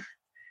to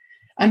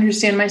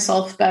understand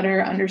myself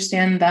better,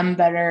 understand them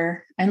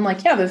better. And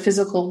the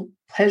physical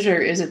pleasure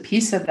is a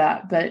piece of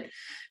that. But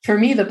for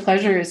me, the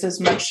pleasure is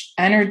as much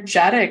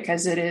energetic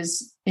as it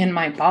is in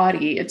my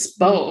body. It's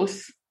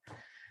both.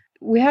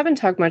 We haven't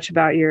talked much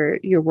about your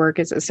work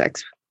as a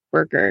sex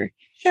worker.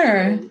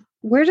 Sure.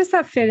 Where does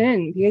that fit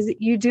in? Because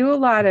you do a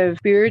lot of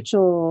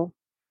spiritual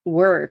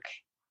work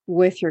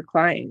with your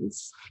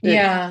clients.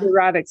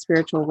 Erotic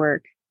spiritual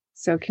work.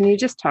 So can you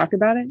just talk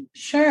about it?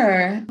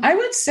 Sure. I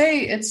would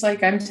say it's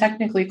like I'm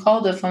technically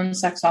called a phone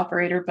sex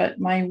operator, but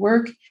my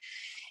work,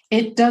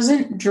 it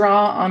doesn't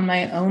draw on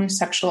my own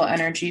sexual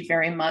energy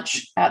very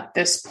much at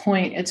this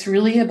point. It's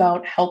really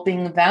about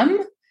helping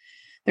them.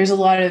 There's a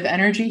lot of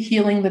energy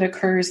healing that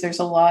occurs. There's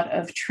a lot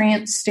of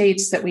trance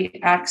states that we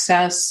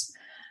access.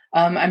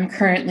 I'm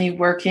currently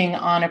working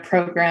on a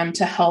program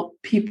to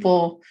help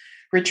people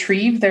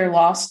retrieve their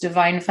lost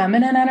divine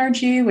feminine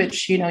energy,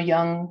 which,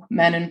 young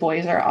men and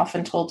boys are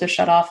often told to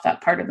shut off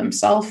that part of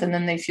themselves. And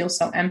then they feel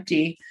so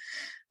empty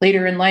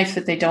later in life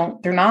that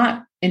they're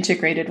not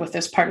integrated with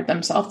this part of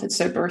themselves. It's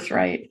their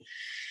birthright.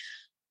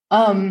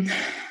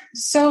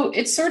 So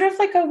it's sort of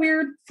like a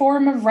weird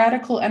form of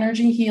radical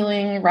energy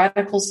healing,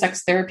 radical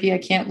sex therapy. I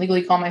can't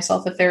legally call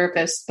myself a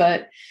therapist,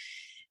 but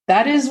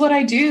that is what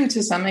I do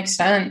to some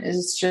extent,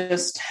 is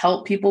just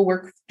help people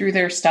work through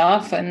their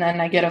stuff. And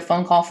then I get a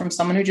phone call from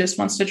someone who just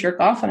wants to jerk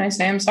off. And I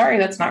say, I'm sorry,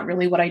 that's not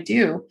really what I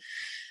do.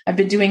 I've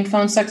been doing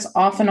phone sex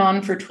off and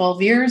on for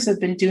 12 years.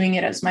 I've been doing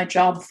it as my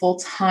job full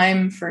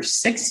time for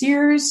 6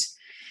 years.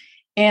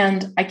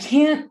 And I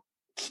can't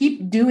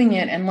keep doing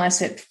it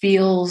unless it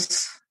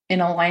feels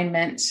in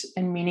alignment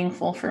and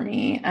meaningful for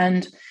me.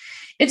 And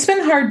it's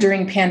been hard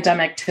during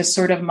pandemic to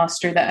sort of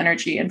muster the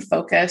energy and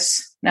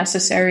focus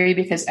necessary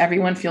because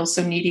everyone feels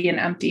so needy and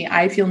empty.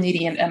 I feel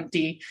needy and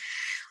empty.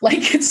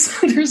 Like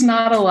there's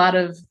not a lot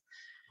of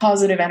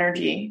positive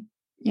energy,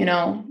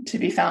 to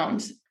be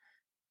found.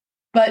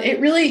 But it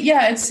really,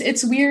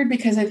 it's weird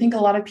because I think a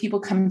lot of people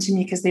come to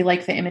me because they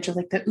like the image of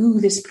like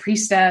this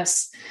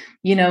priestess,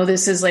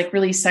 this is like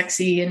really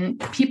sexy. And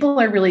people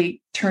are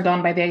really turned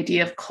on by the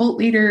idea of cult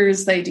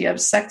leaders, the idea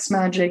of sex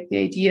magic, the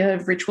idea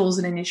of rituals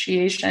and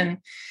initiation.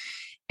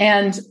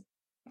 And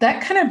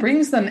that kind of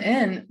brings them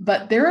in.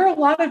 But there are a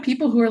lot of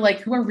people who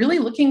are really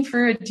looking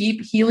for a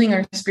deep healing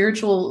or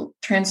spiritual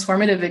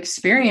transformative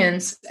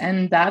experience.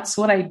 And that's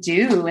what I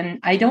do. And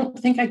I don't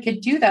think I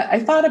could do that. I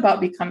thought about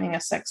becoming a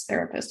sex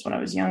therapist when I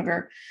was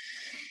younger,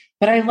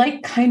 but I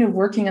like kind of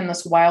working in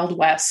this wild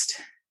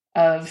west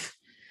of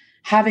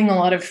having a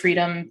lot of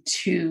freedom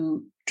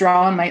to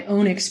draw on my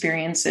own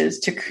experiences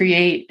to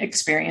create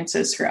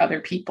experiences for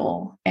other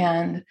people.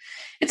 And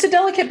it's a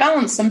delicate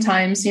balance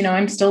sometimes.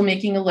 I'm still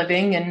making a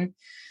living, and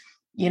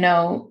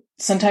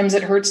sometimes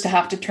it hurts to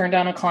have to turn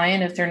down a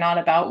client if they're not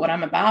about what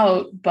I'm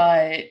about.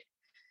 But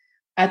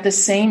at the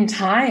same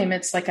time,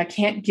 it's like I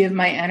can't give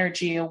my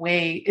energy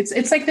away.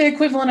 It's like the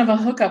equivalent of a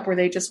hookup where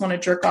they just want to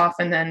jerk off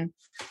and then,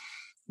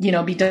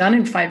 be done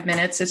in 5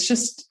 minutes.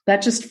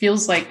 That just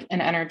feels like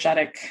an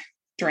energetic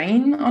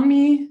drain on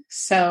me.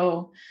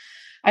 So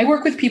I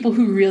work with people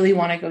who really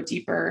want to go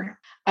deeper.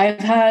 I've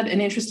had an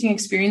interesting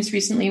experience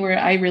recently where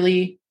I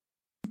really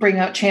bring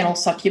out channel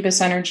succubus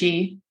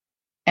energy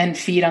and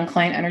feed on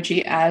client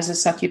energy as a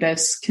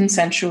succubus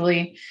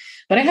consensually.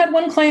 But I had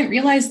one client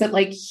realize that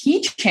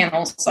he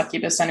channels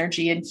succubus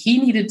energy and he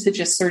needed to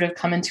just sort of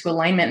come into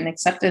alignment and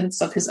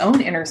acceptance of his own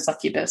inner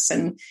succubus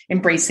and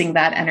embracing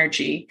that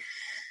energy.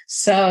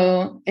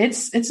 So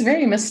it's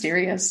very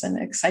mysterious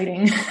and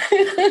exciting.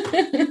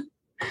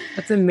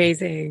 That's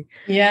amazing.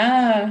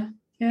 Yeah.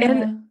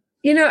 And,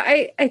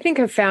 I think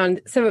I've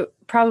found, so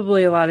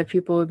probably a lot of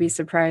people would be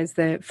surprised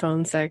that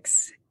phone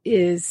sex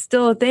is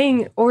still a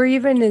thing or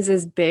even is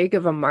as big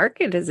of a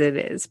market as it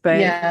is. But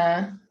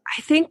yeah.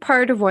 I think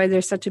part of why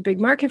there's such a big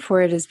market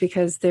for it is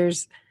because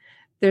there's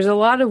a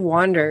lot of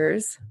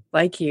wanderers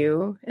like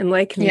you and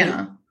like me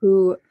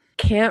who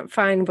can't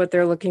find what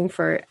they're looking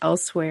for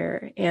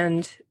elsewhere.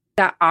 And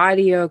that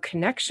audio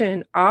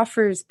connection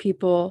offers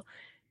people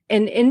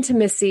an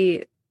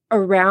intimacy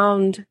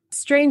around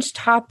strange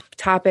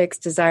topics,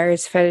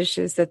 desires,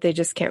 fetishes that they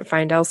just can't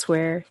find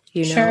elsewhere,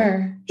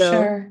 Sure.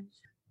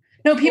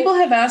 No, people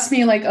have asked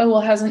me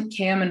hasn't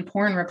cam and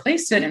porn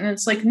replaced it? And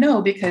it's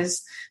no,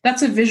 because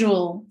that's a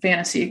visual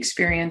fantasy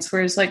experience.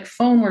 Whereas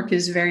phone work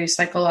is very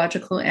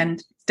psychological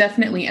and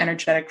definitely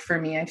energetic for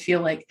me. I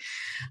feel like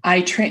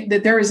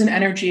that there is an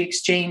energy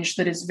exchange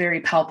that is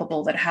very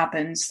palpable that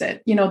happens,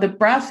 that, the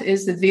breath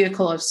is the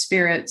vehicle of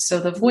spirit. So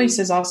the voice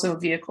is also a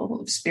vehicle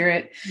of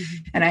spirit. Mm-hmm.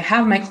 And I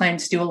have my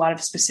clients do a lot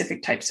of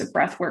specific types of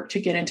breath work to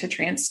get into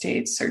trance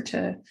states or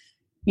to,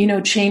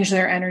 change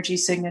their energy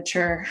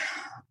signature.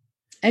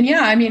 And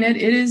it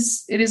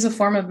is a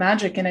form of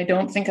magic, and I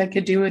don't think I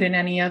could do it in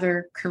any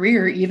other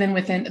career, even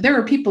there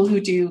are people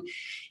who do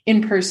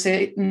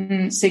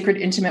in-person sacred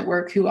intimate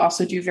work who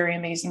also do very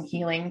amazing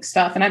healing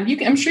stuff. And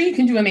I'm sure you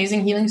can do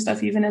amazing healing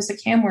stuff even as a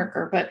cam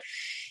worker, but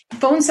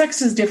phone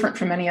sex is different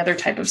from any other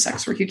type of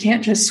sex work. You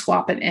can't just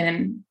swap it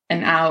in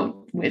and out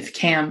with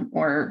cam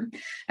or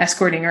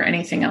escorting or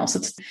anything else.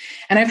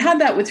 And I've had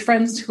that with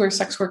friends who are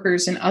sex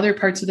workers in other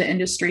parts of the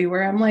industry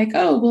where I'm like,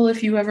 oh, well,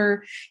 if you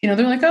ever, they're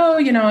like, oh,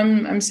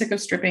 I'm sick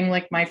of stripping,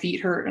 my feet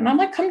hurt. And I'm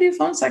like, come do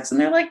phone sex.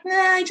 And they're like, nah,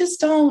 I just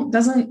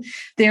doesn't.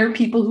 They're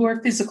people who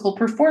are physical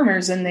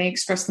performers and they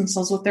express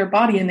themselves with their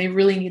body and they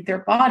really need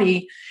their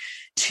body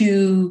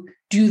to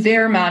do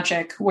their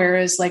magic.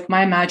 Whereas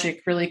my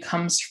magic really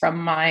comes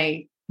from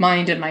my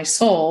mind and my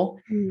soul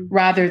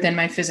rather than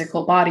my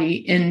physical body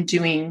in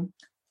doing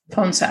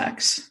phone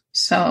sex.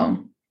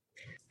 So,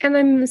 and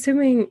I'm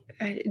assuming,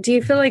 do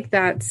you feel like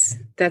that's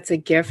a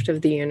gift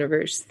of the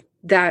universe,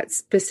 that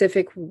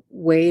specific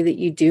way that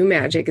you do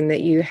magic and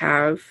that you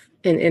have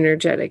an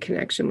energetic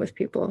connection with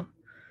people?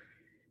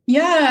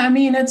 Yeah.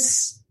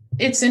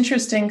 It's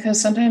interesting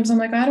because sometimes I'm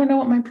like, I don't know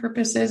what my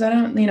purpose is. I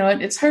don't,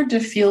 it's hard to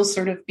feel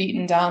sort of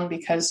beaten down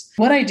because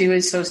what I do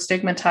is so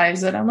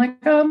stigmatized that I'm like,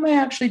 oh, am I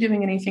actually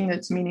doing anything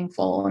that's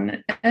meaningful?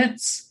 And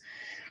it's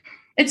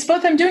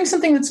both, I'm doing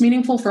something that's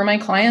meaningful for my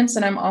clients,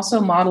 and I'm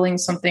also modeling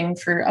something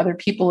for other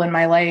people in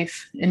my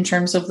life in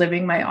terms of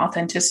living my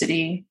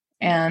authenticity.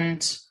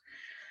 And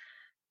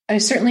I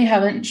certainly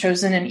haven't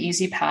chosen an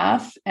easy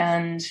path.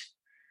 And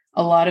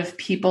a lot of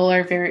people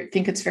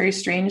think it's very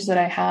strange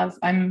that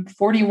I'm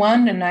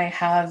 41 and I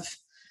have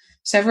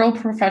several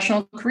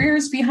professional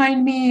careers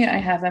behind me. I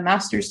have a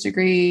master's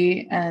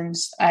degree, and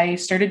I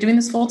started doing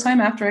this full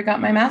time after I got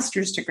my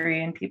master's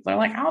degree. And people are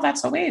like, oh,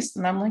 that's a waste.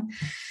 And I'm like,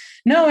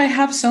 no, I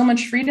have so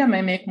much freedom.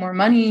 I make more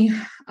money.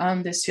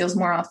 This feels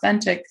more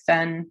authentic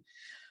than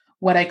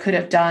what I could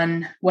have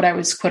done, what I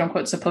was quote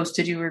unquote supposed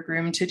to do or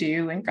groomed to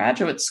do in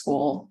graduate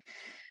school.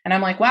 And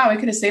I'm like, wow, I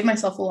could have saved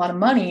myself a lot of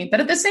money.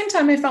 But at the same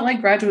time, I felt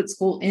like graduate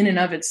school in and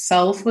of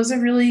itself was a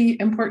really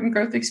important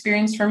growth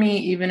experience for me,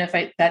 even if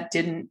that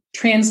didn't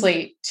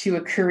translate to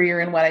a career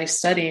in what I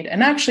studied.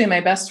 And actually, my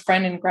best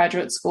friend in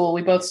graduate school,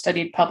 we both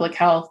studied public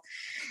health.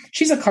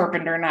 She's a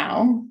carpenter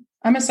now.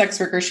 I'm a sex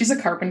worker. She's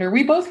a carpenter.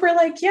 We both were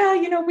like,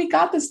 yeah, we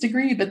got this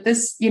degree, but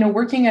this,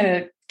 working at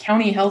a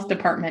county health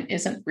department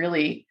isn't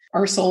really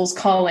our soul's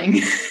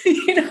calling,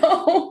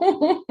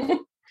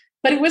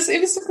 But it was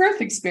a growth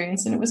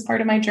experience, and it was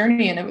part of my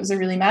journey, and it was a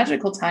really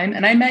magical time.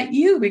 And I met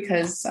you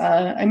because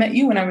I met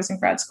you when I was in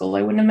grad school.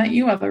 I wouldn't have met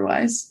you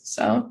otherwise.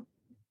 So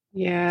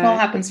yeah, it all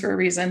happens for a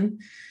reason.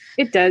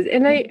 It does.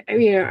 And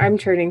I'm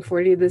turning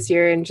 40 this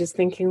year, and just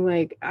thinking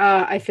like,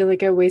 I feel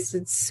like I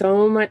wasted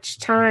so much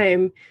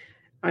time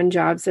on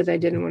jobs that I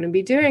didn't want to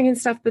be doing and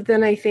stuff. But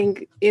then I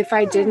think if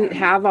I didn't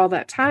have all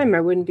that time,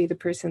 I wouldn't be the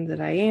person that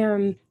I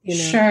am.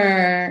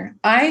 Sure.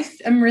 I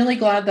am really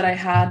glad that I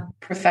had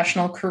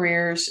professional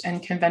careers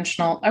and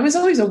conventional. I was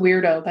always a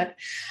weirdo, but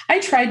I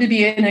tried to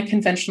be in a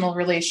conventional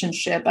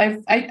relationship.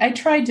 I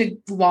tried to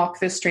walk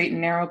the straight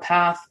and narrow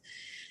path,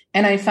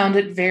 and I found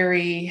it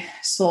very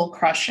soul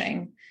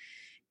crushing.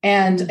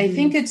 And I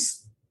think it's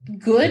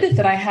good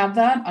that I have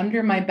that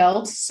under my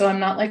belt. So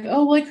I'm not like,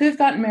 oh, well, I could have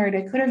gotten married.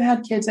 I could have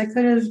had kids. I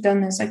could have done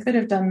this. I could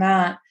have done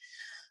that.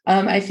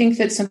 I think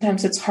that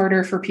sometimes it's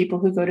harder for people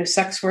who go into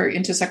sex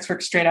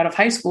work straight out of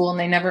high school, and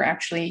they never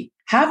actually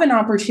have an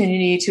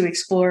opportunity to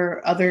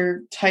explore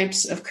other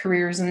types of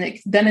careers. And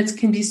then it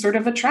can be sort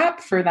of a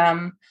trap for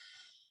them.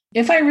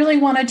 If I really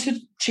wanted to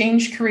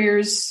change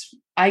careers,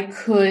 I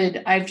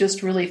could. I've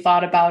just really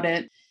thought about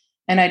it.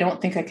 And I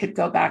don't think I could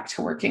go back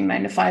to working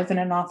 9 to 5 in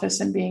an office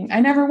I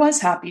never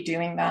was happy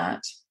doing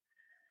that.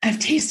 I've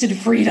tasted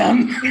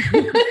freedom.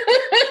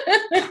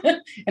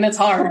 And it's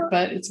hard,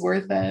 but it's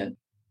worth it.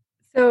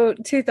 So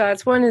 2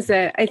 thoughts. One is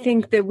that I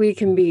think that we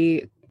can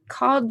be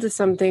called to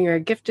something or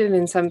gifted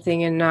in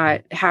something and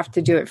not have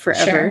to do it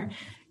forever.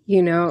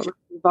 Sure.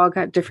 We've all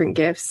got different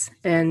gifts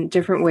and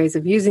different ways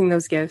of using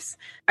those gifts.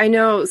 I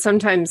know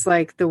sometimes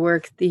like the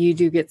work that you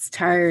do gets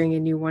tiring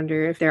and you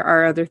wonder if there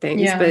are other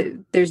things, but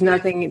there's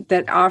nothing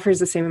that offers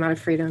the same amount of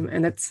freedom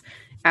and that's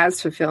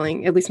as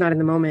fulfilling, at least not in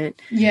the moment.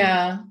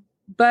 Yeah.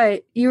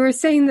 But you were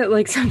saying that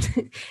like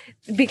sometimes,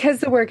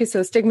 because the work is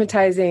so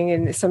stigmatizing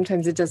and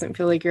sometimes it doesn't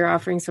feel like you're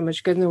offering so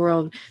much good in the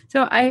world.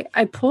 So I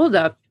pulled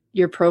up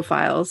your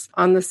profiles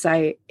on the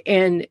site,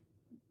 and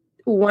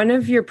one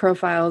of your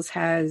profiles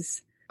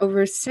has over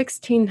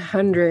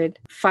 1,600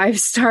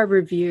 5-star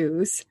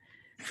reviews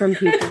from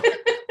people.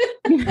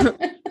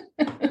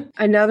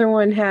 Another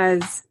one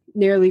has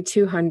nearly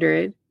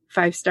 200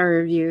 5-star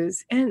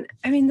reviews. And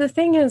I mean, the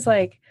thing is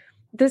like,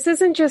 this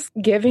isn't just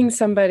giving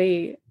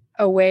somebody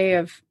a way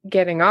of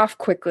getting off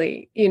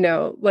quickly.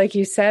 Like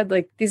you said,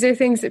 like these are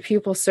things that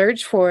people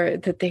search for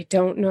that they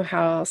don't know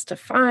how else to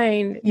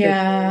find.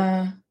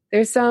 Yeah.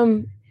 There's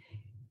some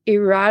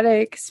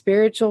erotic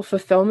spiritual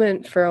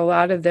fulfillment for a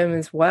lot of them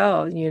as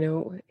well,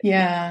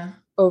 Yeah.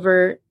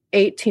 Over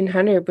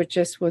 1,800, but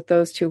just with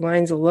those 2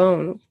 lines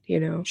alone,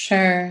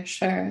 Sure.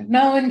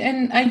 No,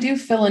 and I do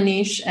fill a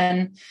niche,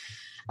 and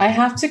I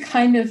have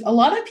to a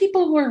lot of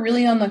people who are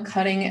really on the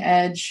cutting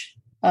edge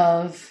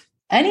of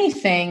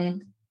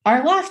anything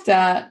are laughed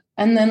at,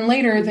 and then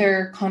later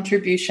their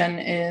contribution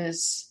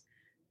is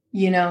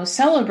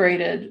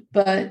celebrated.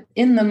 But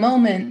in the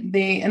moment,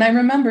 and I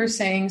remember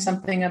saying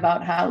something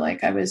about how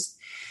like I was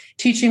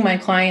teaching my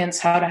clients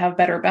how to have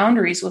better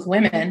boundaries with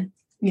women,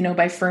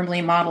 by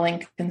firmly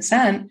modeling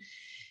consent.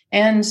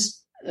 And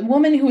a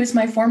woman who is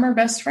my former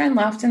best friend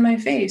laughed in my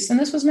face. And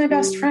this was my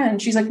best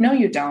friend. She's like, no,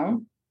 you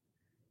don't.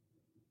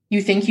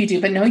 You think you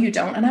do, but no, you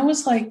don't. And I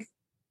was like,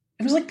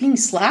 it was like being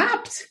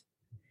slapped,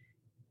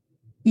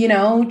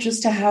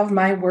 just to have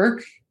my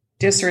work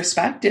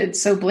disrespected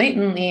so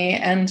blatantly.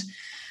 And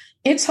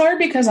it's hard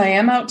because I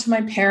am out to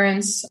my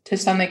parents to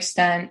some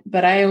extent,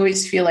 but I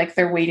always feel like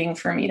they're waiting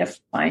for me to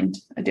find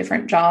a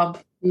different job.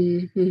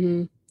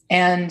 Mm-hmm.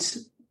 And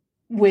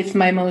with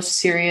my most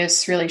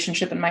serious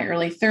relationship in my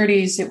early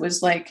 30s, it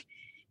was like,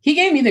 he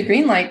gave me the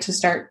green light to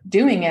start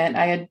doing it.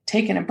 I had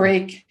taken a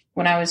break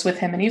when I was with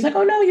him, and he was like,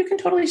 oh no, you can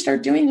totally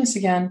start doing this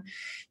again.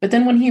 But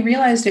then when he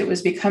realized it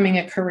was becoming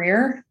a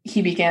career,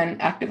 he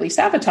began actively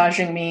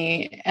sabotaging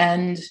me.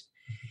 And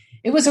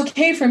it was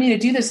okay for me to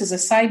do this as a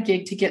side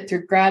gig to get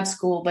through grad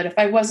school. But if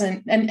I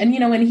wasn't, and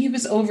he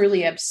was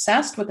overly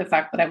obsessed with the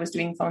fact that I was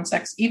doing phone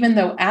sex, even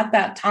though at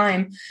that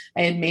time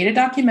I had made a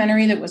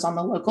documentary that was on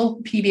the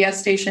local PBS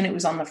station. It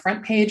was on the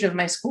front page of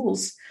my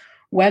school's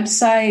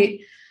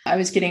website. I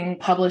was getting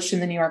published in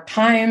the New York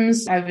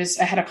Times. I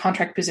had a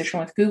contract position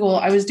with Google.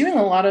 I was doing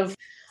a lot of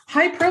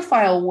high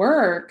profile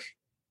work,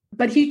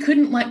 but he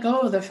couldn't let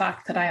go of the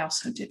fact that I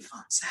also did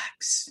phone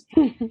sex,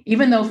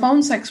 even though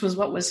phone sex was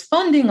what was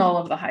funding all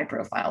of the high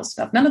profile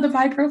stuff. None of the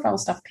high profile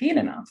stuff paid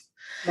enough.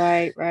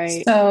 Right.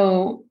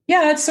 So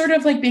yeah, it's sort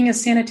of like being a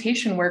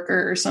sanitation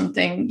worker or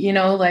something,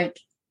 like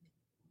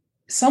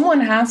someone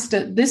has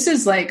to, this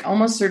is like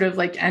almost sort of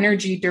like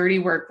energy dirty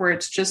work where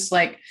it's just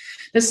like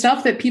the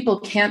stuff that people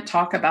can't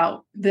talk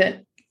about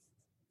that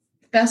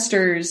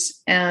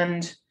festers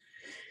and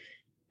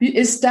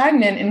is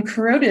stagnant and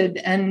corroded.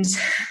 And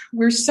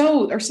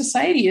our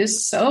society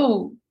is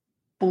so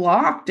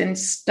blocked and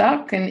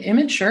stuck and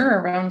immature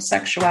around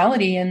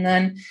sexuality. And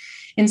then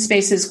in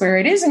spaces where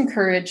it is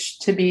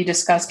encouraged to be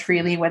discussed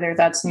freely, whether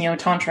that's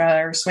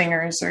neo-tantra or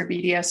swingers or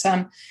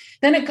BDSM,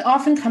 then it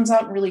often comes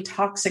out in really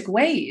toxic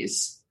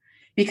ways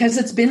because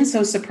it's been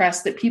so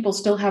suppressed that people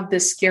still have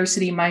this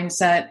scarcity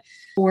mindset,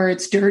 or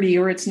it's dirty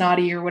or it's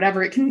naughty or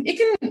whatever. It can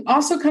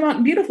also come out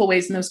in beautiful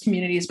ways in those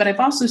communities. But I've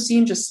also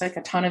seen just like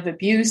a ton of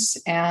abuse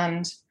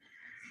and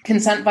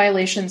consent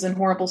violations and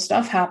horrible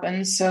stuff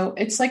happen. So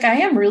it's like, I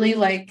am really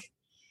like,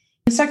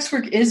 sex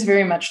work is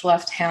very much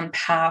left-hand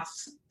path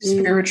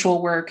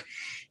spiritual work,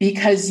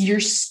 because you're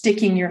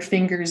sticking your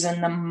fingers in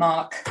the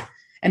muck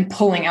and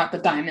pulling out the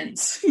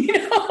diamonds, you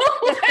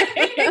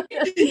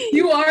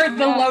are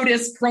the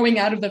lotus growing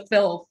out of the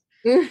filth.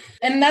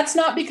 And that's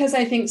not because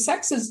I think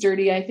sex is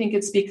dirty. I think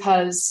it's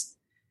because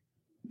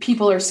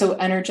people are so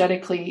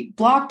energetically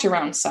blocked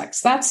around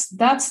sex. That's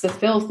the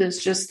filth,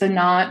 is just the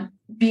not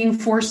being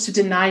forced to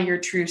deny your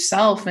true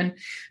self. And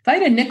if I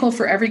had a nickel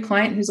for every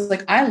client who's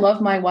like, I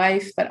love my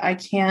wife, but I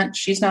can't,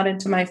 she's not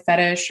into my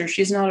fetish, or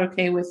she's not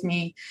okay with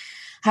me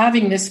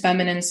having this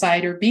feminine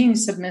side or being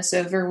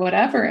submissive or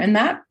whatever. And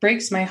that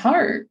breaks my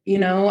heart.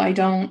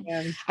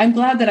 I'm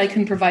glad that I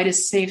can provide a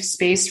safe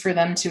space for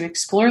them to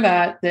explore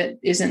that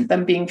isn't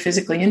them being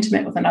physically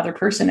intimate with another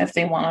person if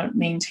they want to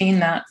maintain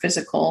that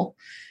physical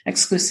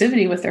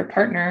exclusivity with their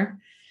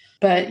partner.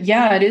 But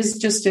yeah, it is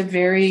just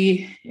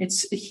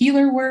it's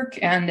healer work,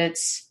 and it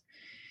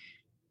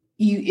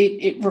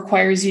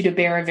requires you to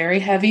bear a very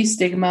heavy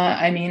stigma.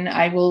 I mean,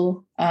 I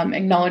will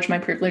acknowledge my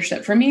privilege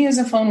that for me as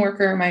a phone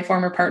worker, my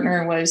former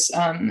partner was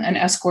an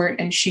escort,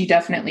 and she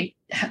definitely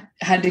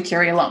had to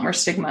carry a lot more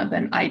stigma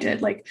than I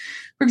did. Like,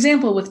 for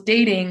example, with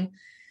dating,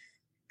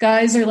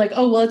 guys are like,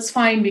 oh, well, it's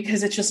fine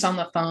because it's just on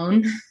the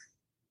phone.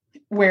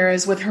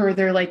 Whereas with her,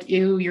 they're like,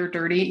 ew, you're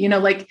dirty.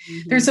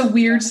 There's a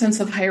weird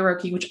sense of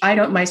hierarchy, which I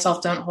don't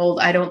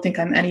hold. I don't think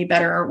I'm any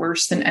better or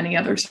worse than any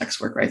other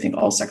sex worker. I think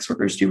all sex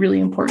workers do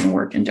really important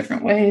work in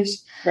different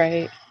ways.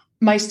 Right.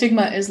 My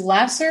stigma is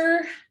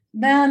lesser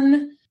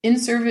than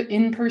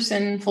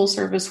in-person full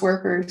service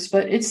workers,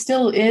 but it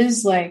still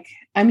is like,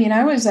 I mean,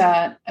 I was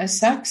at a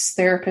sex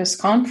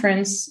therapist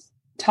conference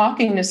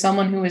talking to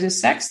someone who was a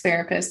sex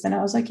therapist. And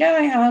I was like, yeah,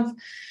 I have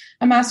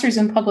a master's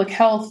in public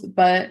health,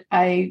 but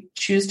I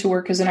choose to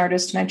work as an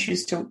artist, and I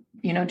choose to,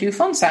 do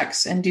phone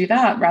sex and do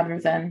that rather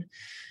than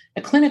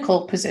a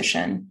clinical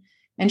position.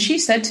 And she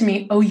said to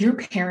me, oh, your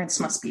parents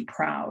must be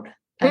proud.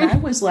 And I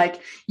was like,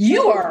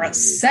 you are a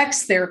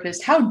sex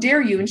therapist. How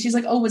dare you? And she's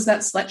like, oh, was that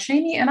slut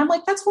shaming? And I'm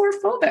like, that's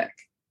horrorphobic.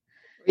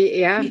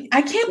 Yeah.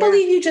 I can't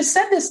believe you just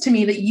said this to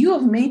me, that you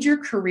have made your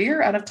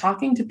career out of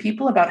talking to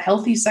people about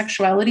healthy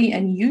sexuality,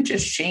 and you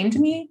just shamed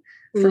me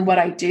for what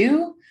I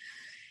do.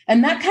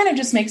 And that kind of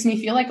just makes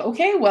me feel like,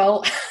 okay,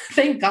 well,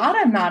 thank God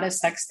I'm not a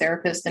sex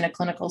therapist in a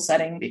clinical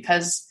setting,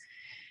 because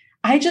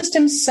I just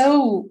am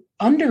so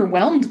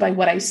underwhelmed by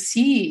what I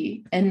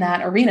see in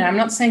that arena. I'm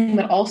not saying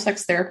that all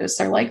sex therapists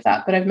are like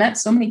that, but I've met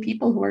so many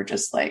people who are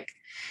just like,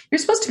 you're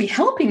supposed to be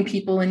helping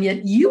people, and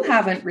yet you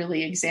haven't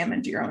really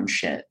examined your own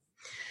shit.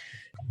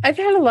 I've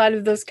had a lot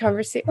of those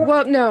conversations.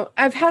 Well, no,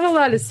 I've had a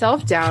lot of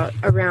self-doubt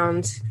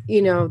around,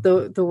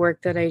 the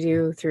work that I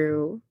do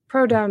through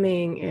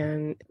pro-doming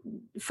and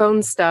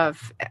phone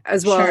stuff,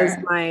 as well as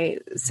my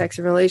sex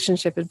and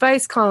relationship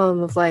advice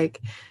column of like,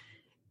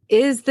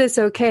 is this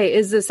okay?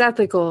 Is this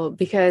ethical?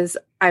 Because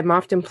I'm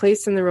often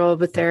placed in the role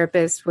of a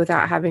therapist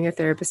without having a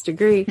therapist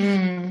degree.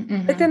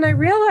 Mm-hmm. But then I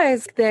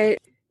realized that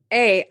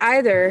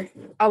either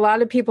a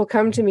lot of people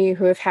come to me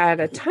who have had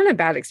a ton of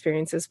bad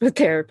experiences with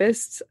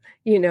therapists,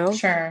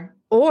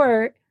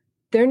 or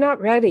they're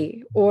not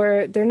ready,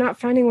 or they're not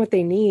finding what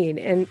they need.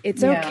 And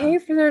it's okay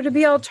for there to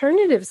be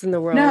alternatives in the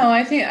world. No,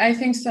 I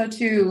think so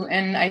too.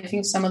 And I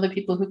think some of the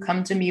people who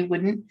come to me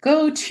wouldn't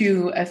go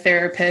to a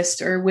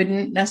therapist or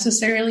wouldn't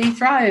necessarily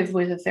thrive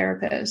with a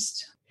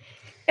therapist.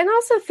 And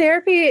also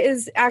therapy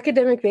is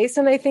academic based.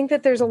 And I think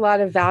that there's a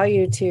lot of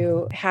value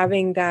to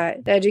having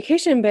that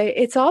education, but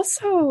it's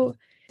also,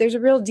 there's a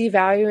real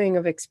devaluing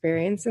of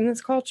experience in this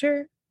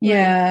culture.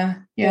 Yeah.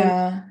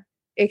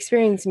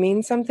 experience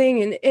means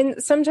something.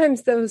 And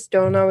sometimes those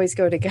don't always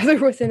go together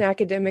with an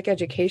academic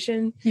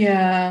education.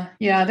 Yeah.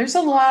 There's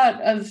a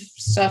lot of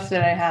stuff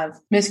that I have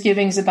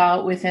misgivings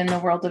about within the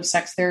world of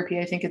sex therapy.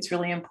 I think it's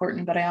really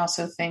important, but I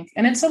also think,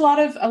 and it's a lot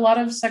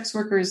of sex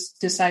workers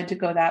decide to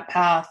go that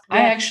path. Yeah, I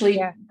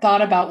actually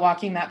thought about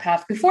walking that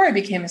path before I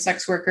became a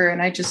sex worker,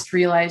 and I just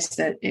realized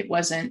that it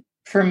wasn't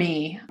for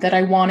me, that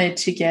I wanted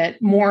to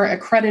get more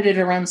accredited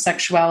around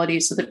sexuality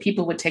so that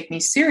people would take me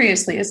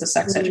seriously as a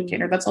sex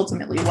educator. That's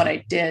ultimately what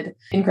I did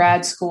in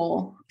grad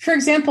school. For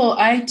example,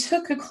 I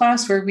took a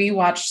class where we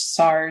watched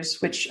SARS,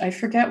 which I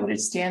forget what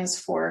it stands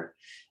for.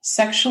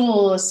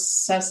 Sexual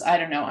assess. I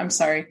don't know. I'm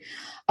sorry.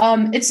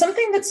 It's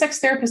something that sex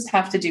therapists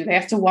have to do. They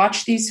have to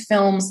watch these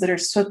films that are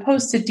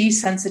supposed to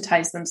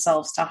desensitize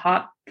themselves to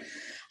hot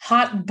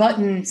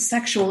button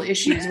sexual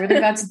issues, whether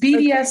that's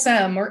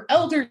BDSM or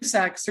elder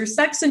sex or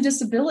sex and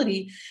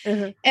disability.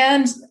 Mm-hmm.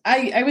 And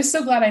I was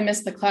so glad I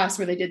missed the class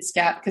where they did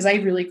scat, because I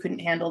really couldn't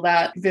handle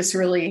that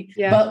viscerally.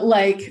 Yeah. But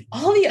like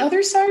all the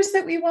other SARS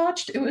that we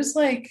watched, it was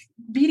like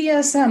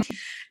BDSM,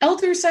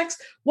 elder sex.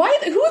 Who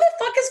the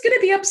fuck is going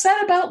to be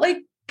upset about like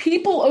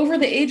people over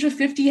the age of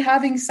 50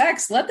 having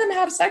sex? Let them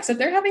have sex. If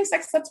they're having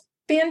sex, that's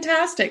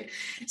fantastic.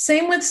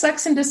 Same with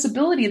sex and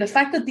disability. The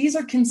fact that these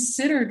are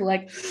considered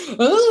like,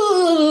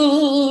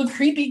 oh,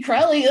 creepy,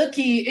 crawly,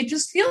 icky. It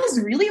just feels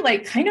really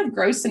like kind of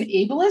gross and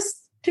ableist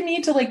to me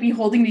to like be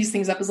holding these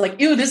things up as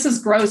like, ew, this is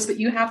gross, but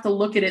you have to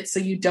look at it so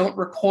you don't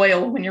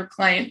recoil when your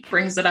client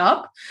brings it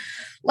up.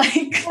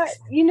 Like,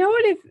 you know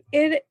what?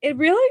 It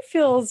really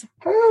feels,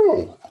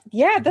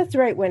 yeah, that's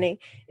right, Winnie.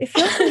 It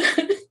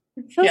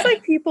feels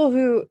like people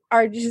who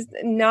are just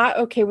not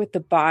okay with the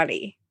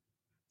body.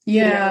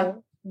 Yeah. You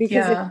know?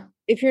 Because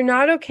if you're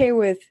not okay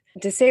with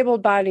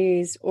disabled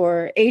bodies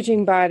or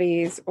aging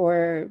bodies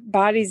or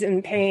bodies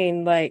in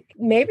pain, like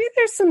maybe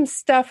there's some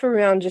stuff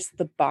around just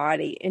the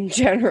body in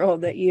general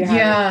that you have.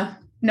 Yeah.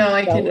 No,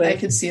 I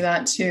could see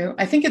that too.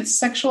 I think it's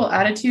sexual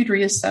attitude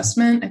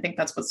reassessment. I think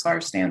that's what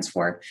SARS stands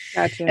for.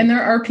 Gotcha. And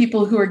there are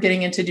people who are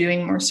getting into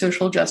doing more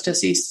social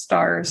justice-y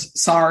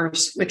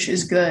SARS, which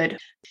is good.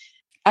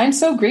 I'm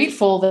so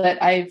grateful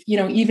that I've,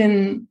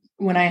 even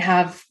when I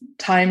have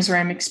times where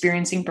I'm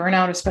experiencing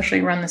burnout,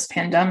 especially around this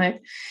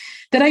pandemic,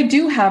 that I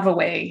do have a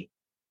way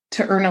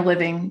to earn a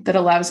living that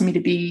allows me to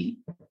be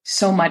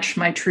so much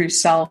my true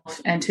self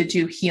and to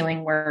do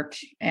healing work,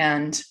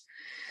 and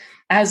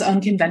as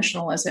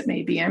unconventional as it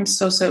may be. I'm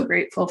so, so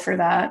grateful for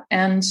that.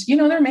 And,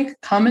 there may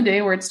come a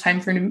day where it's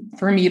time for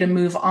me to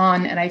move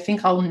on. And I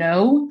think I'll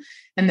know,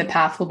 and the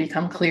path will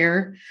become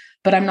clear,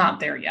 but I'm not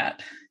there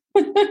yet.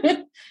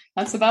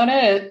 That's about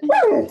it.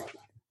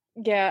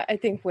 Yeah, I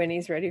think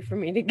Winnie's ready for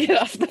me to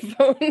get off the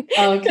phone.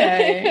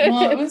 Okay.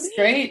 Well, it was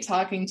great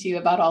talking to you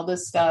about all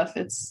this stuff.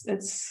 It's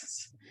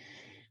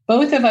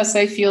both of us,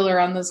 I feel, are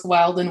on this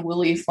wild and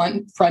woolly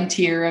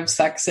frontier of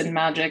sex and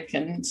magic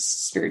and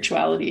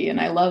spirituality. And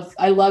I love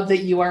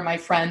that you are my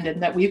friend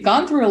and that we've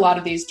gone through a lot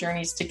of these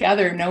journeys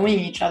together, knowing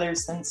each other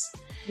since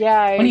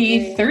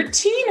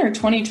 2013 or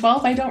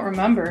 2012. I don't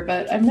remember,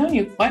 but I've known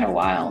you quite a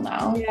while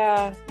now.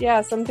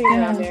 Yeah, something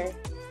around there.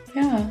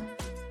 Yeah.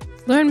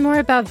 Learn more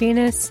about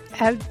Venus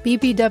at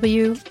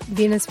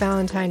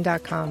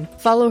bbwvenusvalentine.com.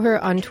 Follow her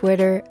on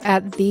Twitter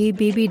at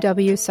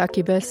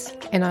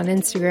 @thebbwsuccubus and on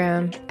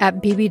Instagram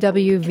at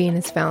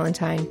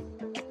 @bbwvenusvalentine.